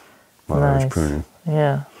him while I was pruning.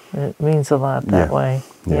 Yeah, it means a lot that way.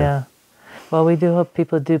 Yeah. Well, we do hope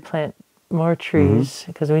people do plant more trees,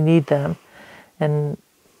 because we need them. And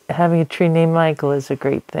having a tree named Michael is a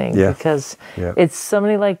great thing, because it's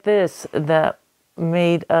somebody like this that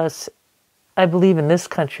made us, I believe, in this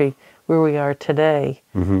country where we are today,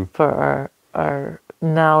 for our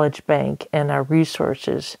knowledge bank and our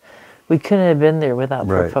resources. We couldn't have been there without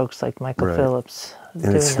folks like Michael Phillips.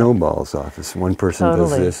 And it snowballs off. It's one person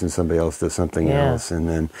does this and somebody else does something else, and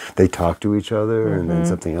then they talk to each other, and then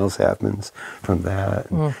something else happens from that.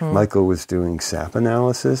 And Michael was doing sap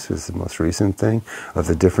analysis, was the most recent thing, of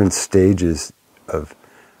the different stages of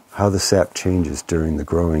how the sap changes during the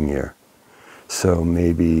growing year. So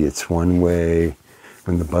maybe it's one way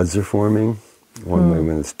when the buds are forming, one way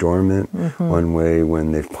when it's dormant, one way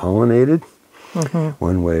when they've pollinated,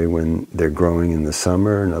 one way when they're growing in the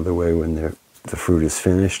summer, another way when the fruit is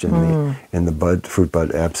finished and the fruit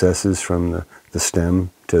bud abscesses from the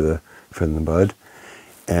stem from the bud.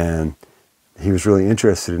 And he was really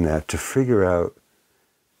interested in that, to figure out,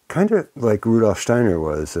 kind of like Rudolf Steiner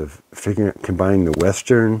was, of combining the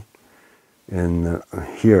Western and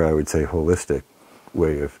here I would say holistic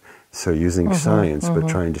way of, so using science, but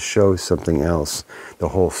trying to show something else, the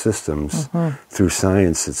whole systems, through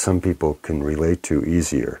science that some people can relate to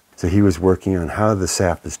easier. So he was working on how the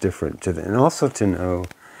sap is different, and also to know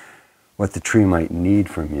what the tree might need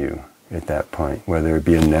from you at that point, whether it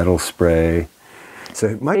be a nettle spray.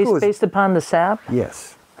 So Michael based upon the sap?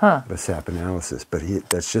 Yes, the sap analysis. But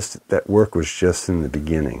that work was just in the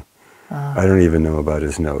beginning. I don't even know about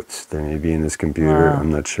his notes. They may be in his computer. I'm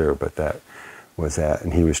not sure, but that was that,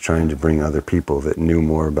 and he was trying to bring other people that knew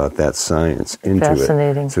more about that science into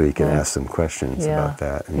it, so he could ask them questions about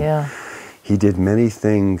that. And he did many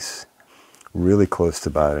things really close to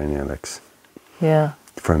biodynamics.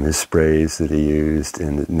 From his sprays that he used,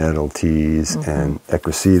 and nettle teas, and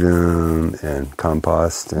equisedum, and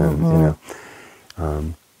compost, and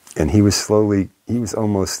and he was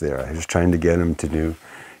almost there. I was trying to get him to do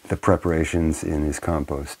the preparations in his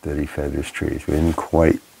compost that he fed his trees. We didn't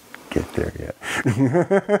quite get there yet.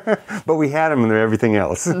 But we had him under everything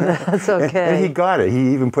else. That's okay. And he got it.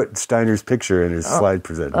 He even put Steiner's picture in his slide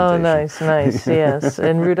presentation. Oh, nice, yes.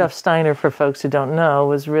 And Rudolf Steiner, for folks who don't know,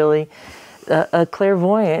 was really a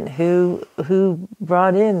clairvoyant who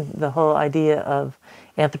brought in the whole idea of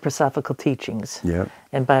anthroposophical teachings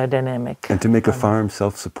and biodynamic. And to make a farm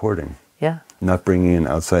self-supporting. Not bringing in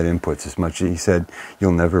outside inputs as much. He said,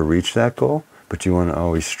 you'll never reach that goal, but you want to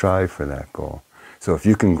always strive for that goal. So if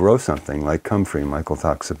you can grow something like comfrey, Michael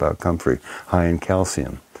talks about comfrey, high in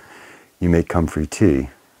calcium, you make comfrey tea,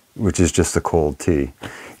 which is just a cold tea,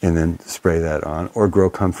 and then spray that on, or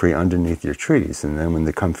grow comfrey underneath your trees. And then when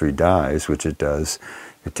the comfrey dies, which it does,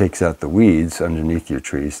 it takes out the weeds underneath your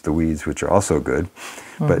trees, the weeds which are also good,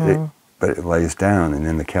 but it lays down, and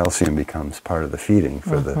then the calcium becomes part of the feeding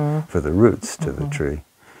for the roots to the tree,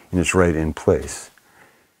 and it's right in place.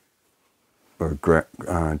 Or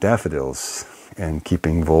daffodils, and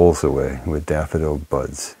keeping voles away with daffodil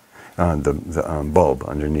buds. The bulb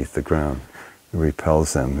underneath the ground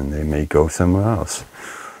repels them, and they may go somewhere else.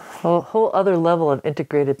 A whole other level of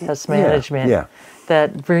integrated pest management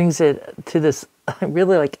that brings it to this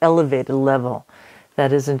really like elevated level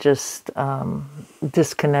that isn't just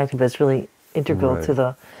disconnected, but it's really integral Right. to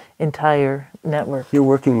the entire network. You're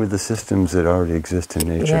working with the systems that already exist in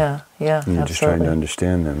nature. Yeah, And you're just trying absolutely. to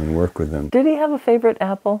understand them and work with them. Did he have a favorite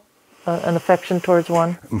apple? An affection towards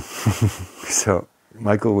one? So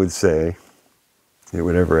Michael would say that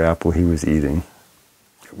whatever apple he was eating,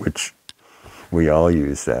 which we all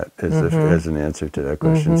use that as an answer to that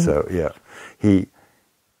question. So yeah, he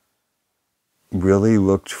really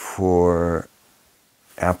looked for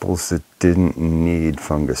apples that didn't need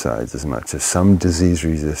fungicides as much, as some disease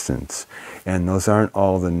resistance. And those aren't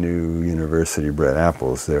all the new university-bred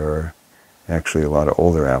apples. There are actually a lot of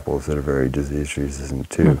older apples that are very disease resistant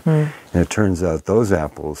too. And it turns out those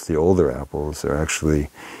apples, the older apples, are actually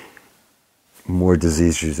more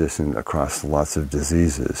disease resistant across lots of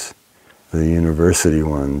diseases. The university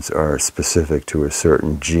ones are specific to a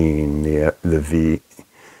certain gene, the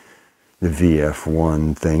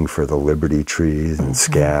VF1 thing for the Liberty trees and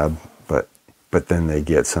scab, but then they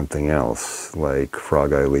get something else like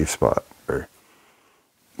frog eye leaf spot, or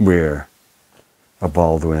where a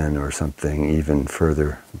Baldwin or something even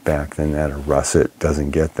further back than that, a russet,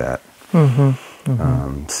 doesn't get that.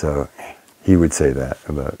 So he would say that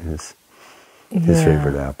about his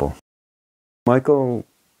favorite apple. Michael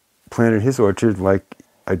planted his orchard like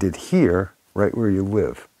I did here, right where you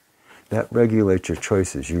live. That regulates your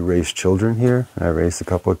choices. You raise children here. I raised a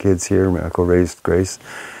couple of kids here. Michael raised Grace.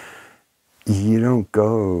 You don't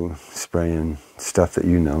go spraying stuff that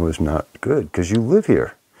you know is not good because you live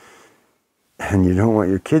here. And you don't want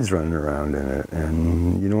your kids running around in it.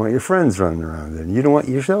 And you don't want your friends running around in it. You don't want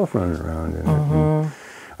yourself running around in it. And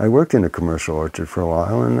I worked in a commercial orchard for a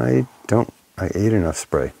while, and I ate enough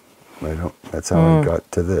spray. That's how I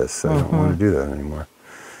got to this. I don't want to do that anymore.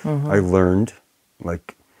 I learned,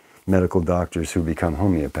 like medical doctors who become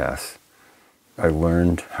homeopaths, I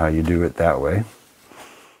learned how you do it that way.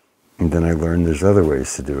 And then I learned there's other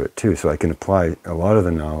ways to do it too. So I can apply a lot of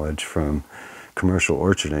the knowledge from commercial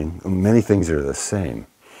orcharding. Many things are the same.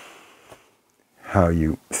 How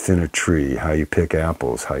you thin a tree, how you pick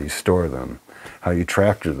apples, how you store them, how you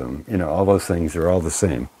tractor them. All those things are all the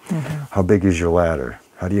same. How big is your ladder?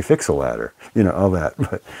 How do you fix a ladder? All that.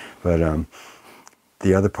 But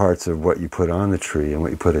the other parts of what you put on the tree and what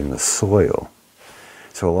you put in the soil.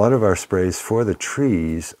 So a lot of our sprays for the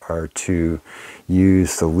trees are to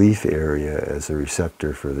use the leaf area as a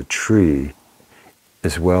receptor for the tree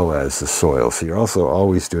as well as the soil. So you're also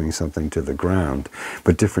always doing something to the ground.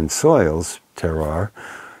 But different soils, terroir,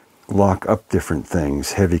 lock up different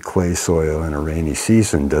things. Heavy clay soil in a rainy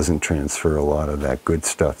season doesn't transfer a lot of that good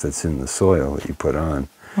stuff that's in the soil that you put on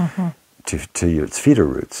to its feeder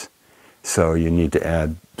roots. So you need to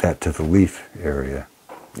add that to the leaf area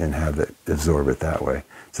and have it absorb it that way.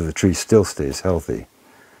 So the tree still stays healthy.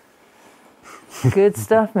 Good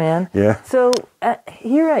stuff, man. Yeah. So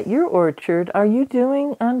here at your orchard, are you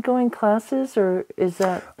doing ongoing classes, or is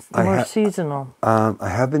that more seasonal? I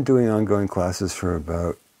have been doing ongoing classes for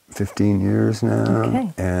about 15 years now.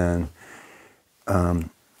 Okay. And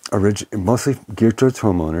mostly geared towards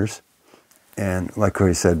homeowners. And like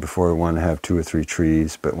Corey said before, we want to have 2 or 3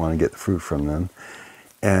 trees, but want to get the fruit from them.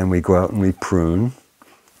 And we go out and we prune.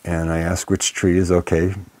 And I ask which tree is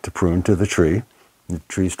okay to prune to the tree. The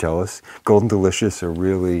trees tell us. Golden Delicious are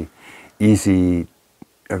really easy,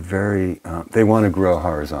 they want to grow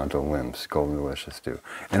horizontal limbs, Golden Delicious do.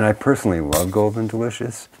 And I personally love Golden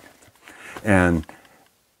Delicious. And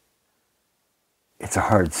it's a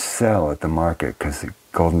hard sell at the market because the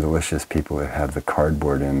Golden Delicious people that have the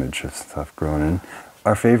cardboard image of stuff grown in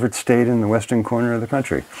our favorite state in the western corner of the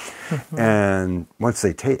country. And once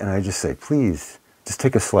they taste, and I just say, please, just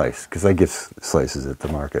take a slice, because I give slices at the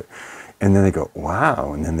market. And then they go,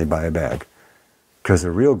 wow, and then they buy a bag. Because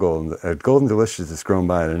a real Golden Delicious that's grown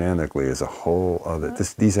biodynamically is a whole other,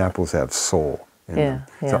 these apples have soul. Yeah.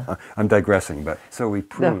 So I'm digressing, but so we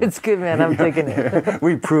prune. No, it's good, man. I'm digging it.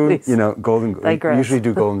 We prune, Please. we usually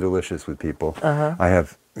do Golden Delicious with people. I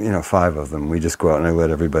have, 5 of them. We just go out and I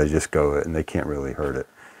let everybody just go it, and they can't really hurt it.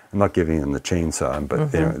 I'm not giving them the chainsaw,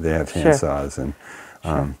 but they have handsaws and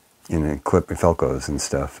clip Felcos and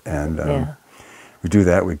stuff. And we do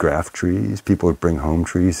that. We graft trees. People bring home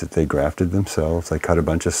trees that they grafted themselves. I cut a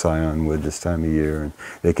bunch of scion wood this time of year, and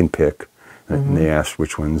they can pick. And they asked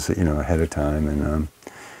which ones, ahead of time. And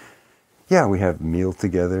we have meal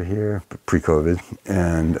together here, pre-COVID,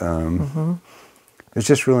 and it's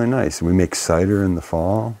just really nice. We make cider in the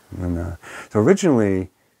fall. And so originally,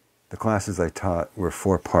 the classes I taught were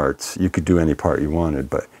 4 parts. You could do any part you wanted,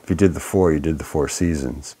 but if you did the 4, you did the 4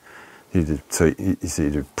 seasons. You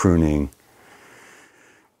did pruning,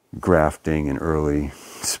 grafting and early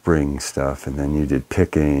spring stuff, and then you did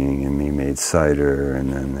picking, and we made cider,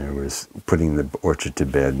 and then there was putting the orchard to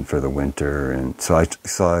bed for the winter. And so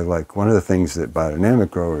I like, one of the things that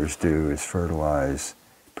biodynamic growers do is fertilize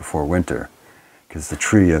before winter, because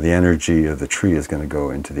the energy of the tree is going to go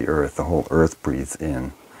into the earth. The whole earth breathes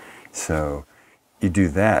in. So you do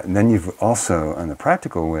that, and then you've also, on the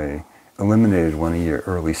practical way, eliminated one of your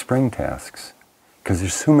early spring tasks, because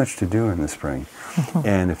there's so much to do in the spring.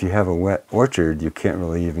 And if you have a wet orchard, you can't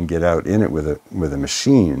really even get out in it with a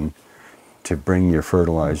machine to bring your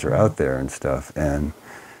fertilizer out there and stuff. And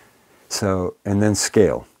so, and then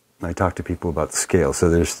scale. I talk to people about the scale. So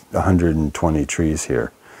there's 120 trees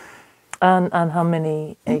here. On how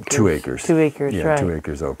many acres? 2 acres. 2 acres, yeah, right. 2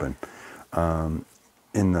 acres open.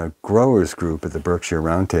 In the growers group at the Berkshire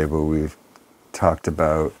Roundtable, we've talked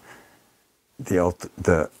about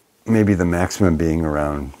maybe the maximum being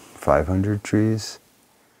around 500 trees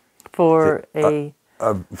for a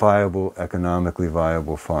viable, economically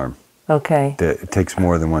viable farm. Okay. It takes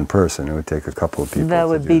more than one person. It would take a couple of people. That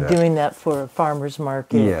would be doing that for a farmer's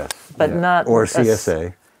market. Yes, but not or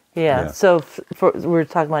CSA. Yeah. So we're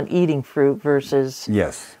talking about eating fruit versus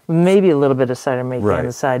yes, maybe a little bit of cider making right. on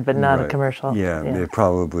the side, but not right. a commercial. Yeah, it'd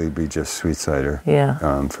probably be just sweet cider.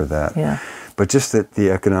 Yeah. For that. Yeah. But just that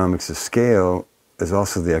the economics of scale is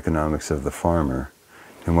also the economics of the farmer.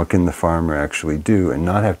 And what can the farmer actually do and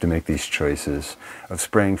not have to make these choices of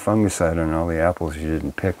spraying fungicide on all the apples you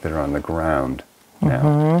didn't pick that are on the ground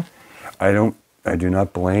now. I do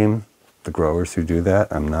not blame the growers who do that.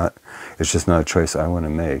 It's just not a choice I want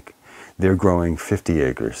to make. They're growing 50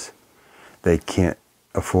 acres. They can't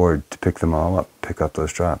afford to pick them all up, pick up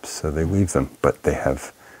those drops, so they leave them. But they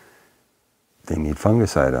need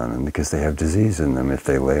fungicide on them because they have disease in them if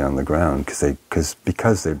they lay on the ground because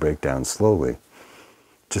they break down slowly.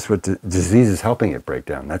 Just what disease is helping it break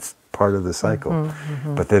down. That's part of the cycle.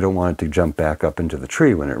 But they don't want it to jump back up into the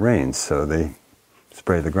tree when it rains, so they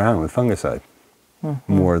spray the ground with fungicide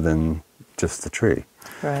more than just the tree.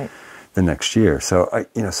 Right. The next year. So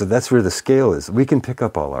so that's where the scale is. We can pick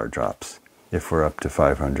up all our drops if we're up to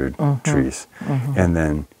 500 trees, and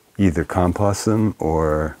then either compost them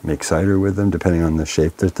or make cider with them, depending on the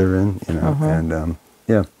shape that they're in. And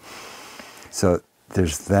so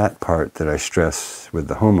there's that part that I stress with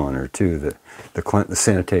the homeowner too. That the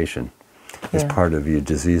sanitation is part of your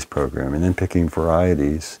disease program, and then picking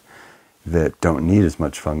varieties that don't need as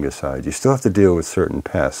much fungicide. You still have to deal with certain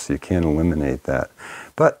pests. You can't eliminate that,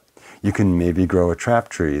 but you can maybe grow a trap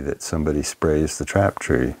tree that somebody sprays the trap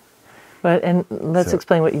tree. But let's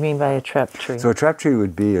explain what you mean by a trap tree. So a trap tree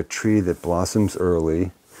would be a tree that blossoms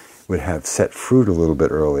early, would have set fruit a little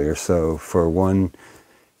bit earlier. So for one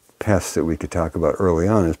pest that we could talk about early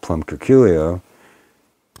on is plum curculio.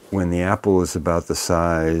 When the apple is about the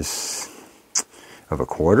size of a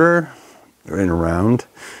quarter, in around,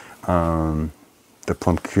 the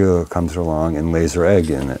plum curculio comes along and lays her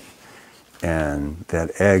egg in it. And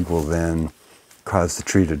that egg will then cause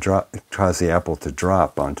the apple to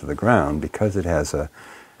drop onto the ground because it has a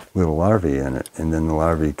little larvae in it. And then the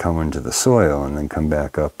larvae come into the soil and then come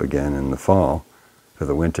back up again in the fall for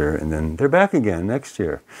the winter, and then they're back again next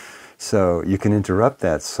year. So you can interrupt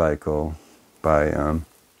that cycle by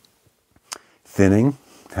thinning,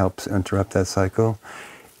 helps interrupt that cycle,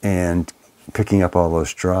 and picking up all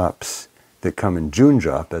those drops that come in June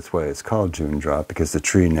drop. That's why it's called June drop, because the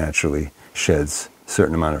tree naturally sheds a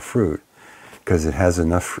certain amount of fruit because it has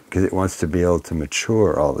enough, because it wants to be able to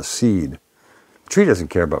mature all the seed. The tree doesn't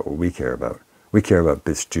care about what we care about. We care about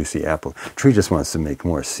this juicy apple. The tree just wants to make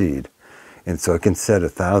more seed. And so it can set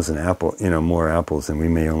 1,000 more apples, and we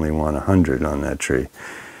may only want 100 on that tree.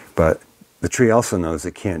 But the tree also knows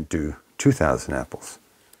it can't do 2,000 apples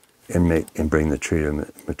and bring the tree to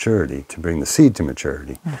maturity, to bring the seed to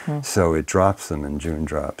maturity. So it drops them in June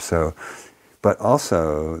drop. So, but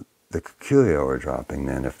also the curculio are dropping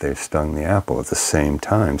then if they've stung the apple at the same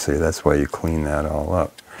time. So that's why you clean that all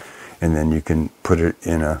up. And then you can put it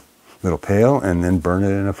in a little pail and then burn it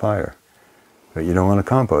in a fire. But you don't want to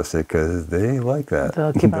compost it because they like that.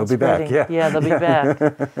 They'll be back. Yeah, they'll be back.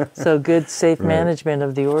 So good, safe management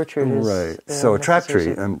of the orchard is right. So a trap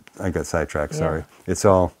tree. I got sidetracked. Sorry. It's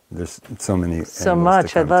all there's so many. So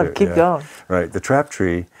much. I'd love to keep going. Right. The trap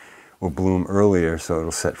tree will bloom earlier, so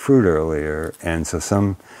it'll set fruit earlier, and so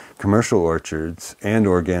some commercial orchards and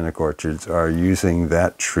organic orchards are using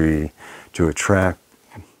that tree to attract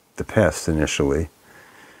the pests initially.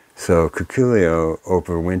 So curculio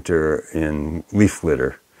overwinter in leaf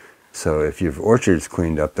litter. So if you have orchards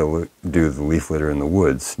cleaned up, they'll do the leaf litter in the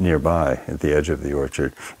woods nearby at the edge of the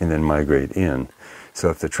orchard and then migrate in. So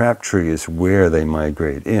if the trap tree is where they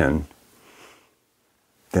migrate in,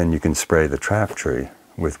 then you can spray the trap tree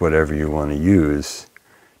with whatever you want to use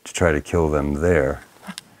to try to kill them there,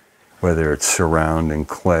 whether it's surrounding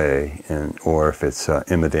clay or if it's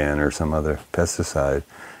imidan or some other pesticide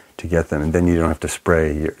to get them. And then you don't have to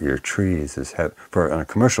spray your trees as on a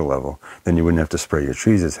commercial level. Then you wouldn't have to spray your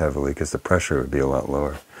trees as heavily because the pressure would be a lot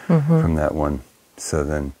lower from that one. So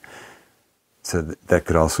that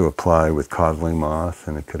could also apply with codling moth,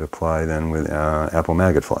 and it could apply then with apple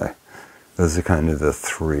maggot fly. Those are kind of the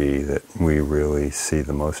three that we really see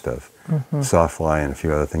the most of. Sawfly and a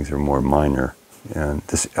few other things are more minor, and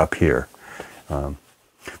this up here.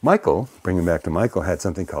 Michael, bringing back to Michael, had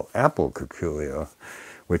something called apple cuculio,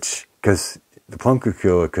 which, because the plum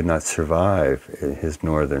cuculio could not survive in his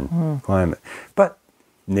northern climate. But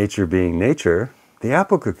nature being nature, the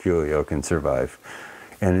apple cuculio can survive.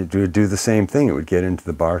 And it would do the same thing. It would get into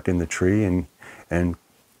the bark in the tree and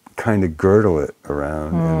kind of girdle it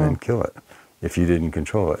around and then kill it if you didn't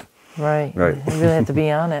control it. Right. You really have to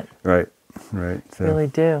be on it. Right. So really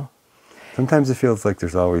do. Sometimes it feels like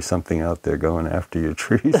there's always something out there going after your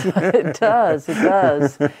trees. It does.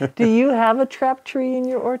 Do you have a trap tree in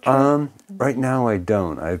your orchard? Right now I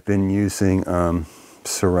don't. I've been using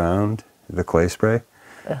Surround, the clay spray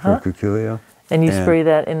for cuculio. And you spray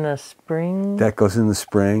that in the spring? That goes in the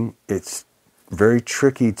spring. It's very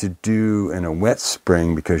tricky to do in a wet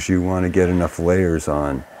spring because you want to get enough layers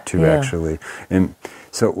on to actually. And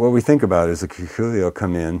so what we think about is the cuculio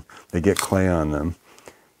come in, they get clay on them,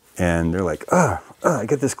 and they're like, I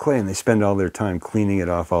get this clay, and they spend all their time cleaning it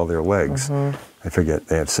off all their legs. I forget,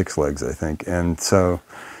 they have 6 legs, I think. And so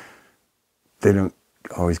they don't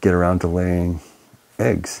always get around to laying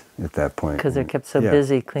eggs at that point. Because they're kept so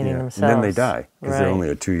busy cleaning themselves. And then they die, because they're only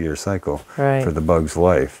a 2-year cycle for the bug's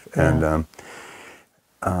life. Yeah. And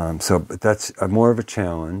but that's more of a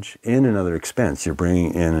challenge and another expense. You're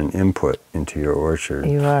bringing in an input into your orchard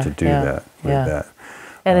to do that with that.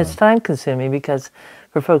 And it's time consuming because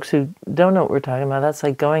for folks who don't know what we're talking about, that's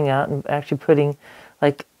like going out and actually putting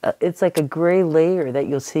it's like a gray layer that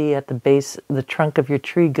you'll see at the base, the trunk of your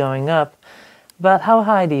tree going up. About how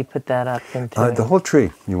high do you put that up into? The whole tree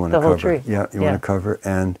you want to cover. The whole tree. Yeah, you want to cover.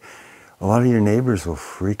 And a lot of your neighbors will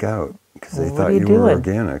freak out because they thought you were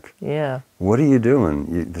organic. Yeah. What are you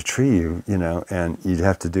doing? The tree, and you'd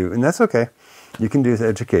have to do, and that's okay. You can do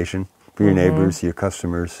education for your neighbors, your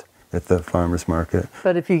customers at the farmer's market.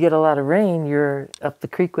 But if you get a lot of rain, you're up the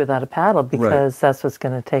creek without a paddle because that's what's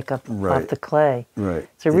going to take up off the clay. Right.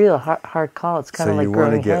 It's a real hard call. It's kind of like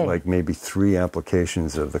growing hay. So you want to get maybe 3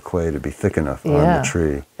 applications of the clay to be thick enough on the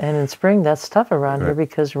tree. And in spring, that's tough around here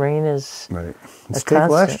because rain is Let's take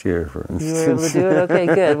last year, for instance. You were able to do it? Okay,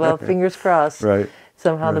 good. Well, fingers crossed.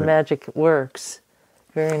 Somehow the magic works.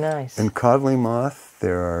 Very nice. And codling moth,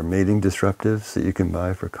 there are mating disruptives that you can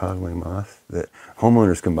buy for codling moth that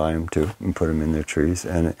homeowners can buy them too and put them in their trees,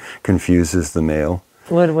 and it confuses the male.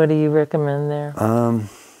 What do you recommend there?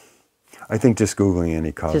 I think just Googling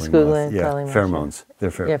any codling moth. Pheromones.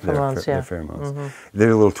 They're pheromones. They're pheromones.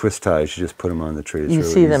 They're little twist ties. You just put them on the tree. It's you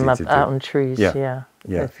really see them easy out in trees. Yeah.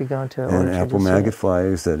 If you go into an orchard. And apple maggot fly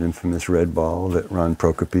is that infamous red ball that Ron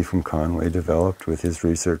Prokopi from Conway developed with his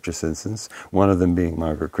research assistants. One of them being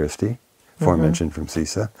Margaret Christie, aforementioned from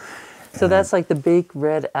CISA. So that's like the big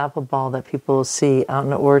red apple ball that people see out in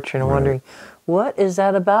the orchard and wondering, what is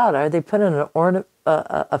that about? Are they putting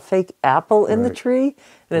a fake apple in the tree?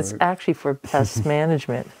 And it's actually for pest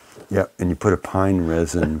management. Yeah, and you put a pine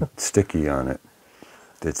resin sticky on it.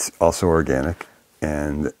 It's also organic.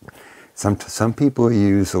 And some people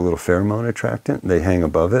use a little pheromone attractant. They hang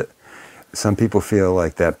above it. Some people feel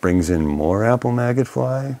like that brings in more apple maggot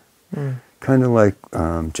fly. Kind of like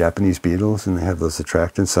Japanese beetles, and they have those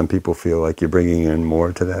attractants. Some people feel like you're bringing in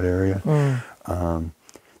more to that area.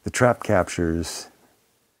 The trap captures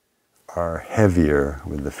are heavier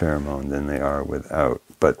with the pheromone than they are without,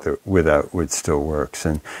 but the without would still works.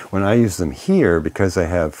 And when I use them here, because I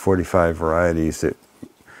have 45 varieties that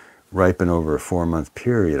ripen over a 4-month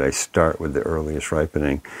period, I start with the earliest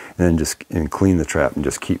ripening and then clean the trap and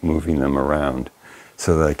just keep moving them around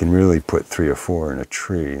so that I can really put 3 or 4 in a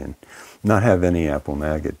tree and not have any apple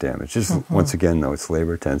maggot damage. Just once again, though, it's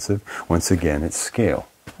labor intensive. Once again, it's scale.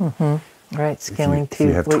 Right, scaling if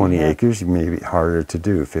you have 20 acres, it may be harder to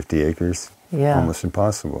do. 50 acres, almost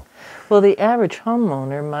impossible. Well, the average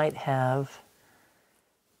homeowner might have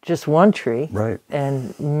just 1 tree,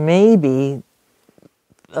 and maybe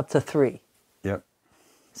up to 3. Yep.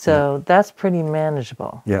 So that's pretty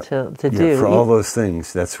manageable to do. For all those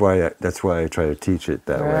things, that's why I try to teach it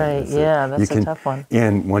that way. Right, that's a tough one.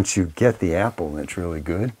 And once you get the apple and it's really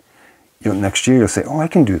good, next year you'll say, oh, I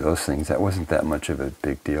can do those things. That wasn't that much of a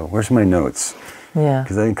big deal. Where's my notes? Yeah.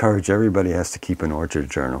 Because I encourage everybody has to keep an orchard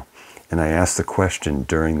journal. And I ask the question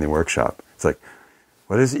during the workshop. It's like,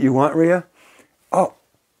 what is it you want, Rhea? Oh,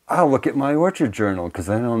 I'll look at my orchard journal because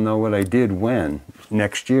I don't know what I did when,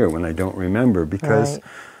 next year when I don't remember, because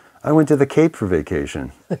I went to the Cape for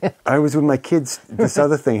vacation. I was with my kids. This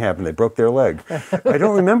other thing happened. They broke their leg. I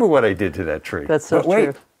don't remember what I did to that tree. That's so but wait,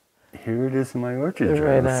 true. Here it is in my orchard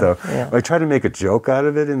Right journal. on, I try to make a joke out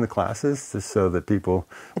of it in the classes just so that people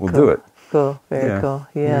will do it. Cool. Very cool.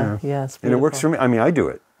 Yeah. It's and it works for me. I mean, I do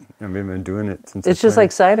it. I've been doing it since. It's just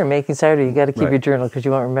like cider, making cider. You got to keep your journal because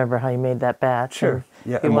you won't remember how you made that batch. Sure.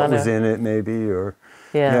 And what was in it, maybe, or.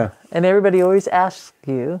 Yeah. And everybody always asks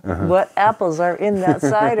you what apples are in that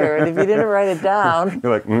cider, and if you didn't write it down,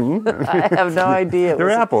 you're like, I have no idea. They're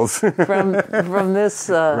apples from this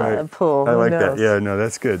pull. I like that. Yeah, no,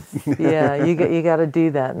 that's good. Yeah, you got to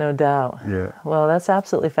do that, no doubt. Yeah. Well, that's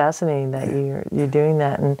absolutely fascinating that you're doing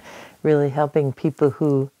that and really helping people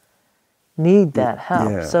who need that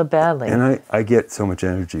help so badly. And I get so much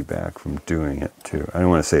energy back from doing it too. I don't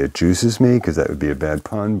want to say it juices me because that would be a bad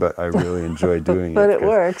pun, but I really enjoy doing but it. But it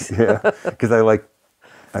works. Yeah, because I like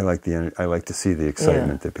the I like to see the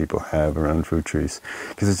excitement that people have around fruit trees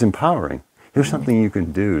because it's empowering. Here's something you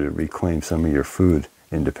can do to reclaim some of your food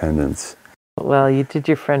independence. Well, you did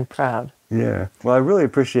your friend proud. Yeah. Well, I really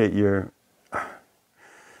appreciate your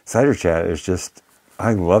cider chat. Is just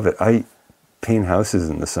I love it. I paint houses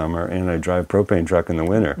in the summer and I drive propane truck in the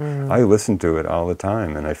winter. I listen to it all the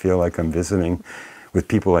time and I feel like I'm visiting with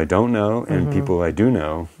people I don't know and people I do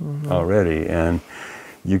know already, and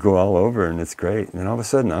you go all over and it's great. And all of a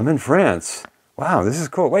sudden I'm in France. Wow, this is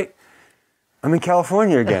cool. Wait, I'm in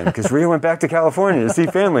California again because Rhea went back to California to see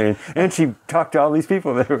family and she talked to all these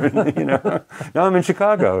people that were, now I'm in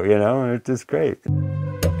Chicago, and it's just great.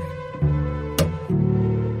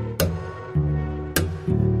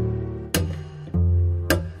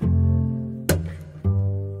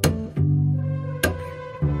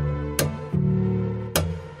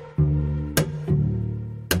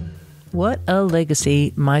 What a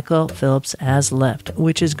legacy Michael Phillips has left,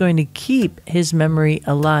 which is going to keep his memory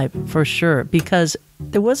alive for sure, because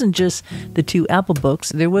there wasn't just the 2 apple books,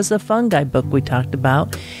 there was the fungi book we talked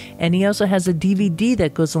about, and he also has a DVD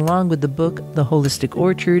that goes along with the book, The Holistic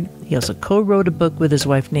Orchard. He also co-wrote a book with his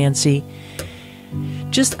wife Nancy.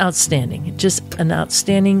 Just outstanding. Just an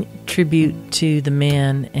outstanding tribute to the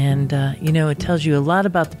man. And, it tells you a lot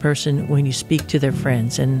about the person when you speak to their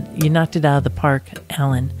friends. And you knocked it out of the park,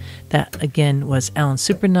 Alan. That, again, was Alan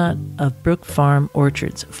Surprenant of Brook Farm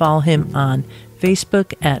Orchards. Follow him on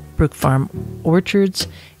Facebook at Brook Farm Orchards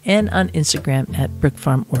and on Instagram at Brook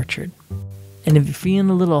Farm Orchard. And if you're feeling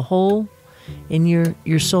a little hole in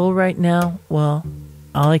your soul right now, well,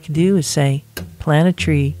 all I can do is say, plant a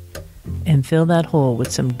tree and fill that hole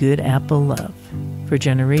with some good apple love for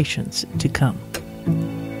generations to come.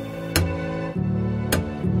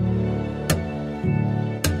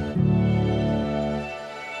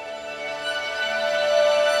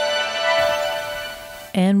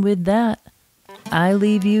 And with that, I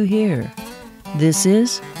leave you here. This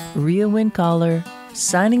is Rhea Windcaller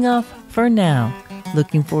signing off for now.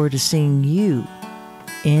 Looking forward to seeing you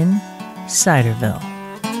in Ciderville.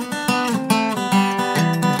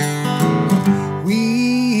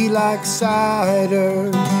 We like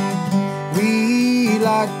cider, we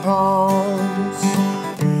like ponds,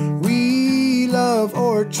 we love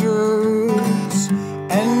orchards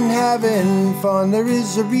and having fun. There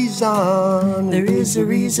is a reason. There is a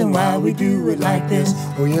reason why we do it like this.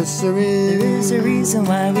 Oh yes, there is. There is a reason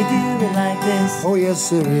why we do it like this. Oh yes,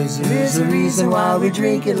 there is. There is a reason why we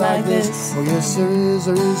drink it like this. Oh yes, there is.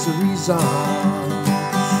 There is a reason.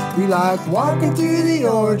 We like walking through the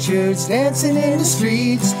orchards, dancing in the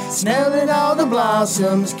streets, smelling all the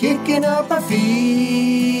blossoms, kicking up our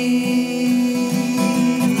feet.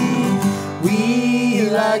 We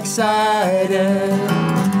like cider,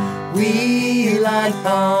 we like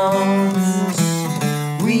ponds,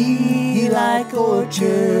 we like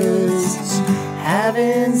orchards,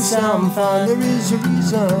 having some fun. There is a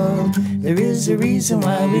reason. There is a reason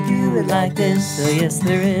why we do it like this. Oh yes,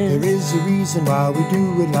 there is. There is a reason why we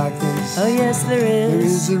do it like this. Oh yes, there is. There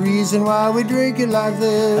is a reason why we drink it like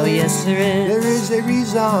this. Oh yes, there is. There is a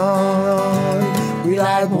reason. We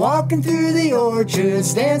like walking through the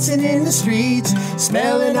orchards, dancing in the streets,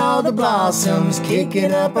 smelling all the blossoms,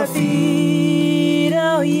 kicking up our feet.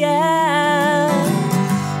 Oh yeah.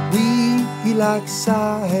 We like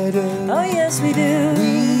cider. Oh yes, we do.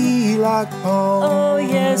 We like ponds. Oh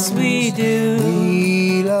yes, we do.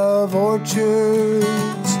 We love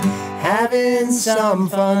orchards, having some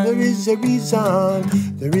fun. There is a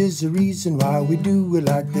reason why we do it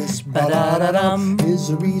like this. Ba-da-da-dum. There's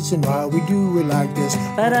a reason why we do it like this.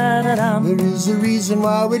 Ba-da-da-dum. There is a reason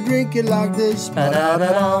why we drink it like this.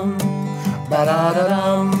 Ba-da-da-dum.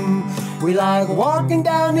 Ba-da-da-dum. We like walking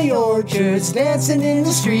down the orchards, dancing in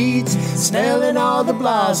the streets, smelling all the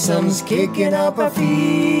blossoms, kicking up our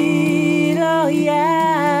feet. Oh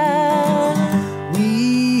yeah.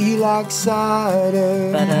 We like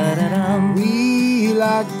cider. Ba-da-da-dum. We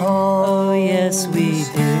like palms. Oh yes, we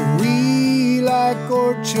do. We like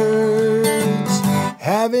orchards,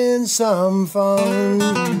 having some fun.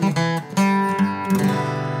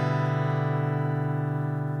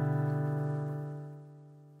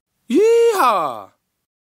 Yeehaw!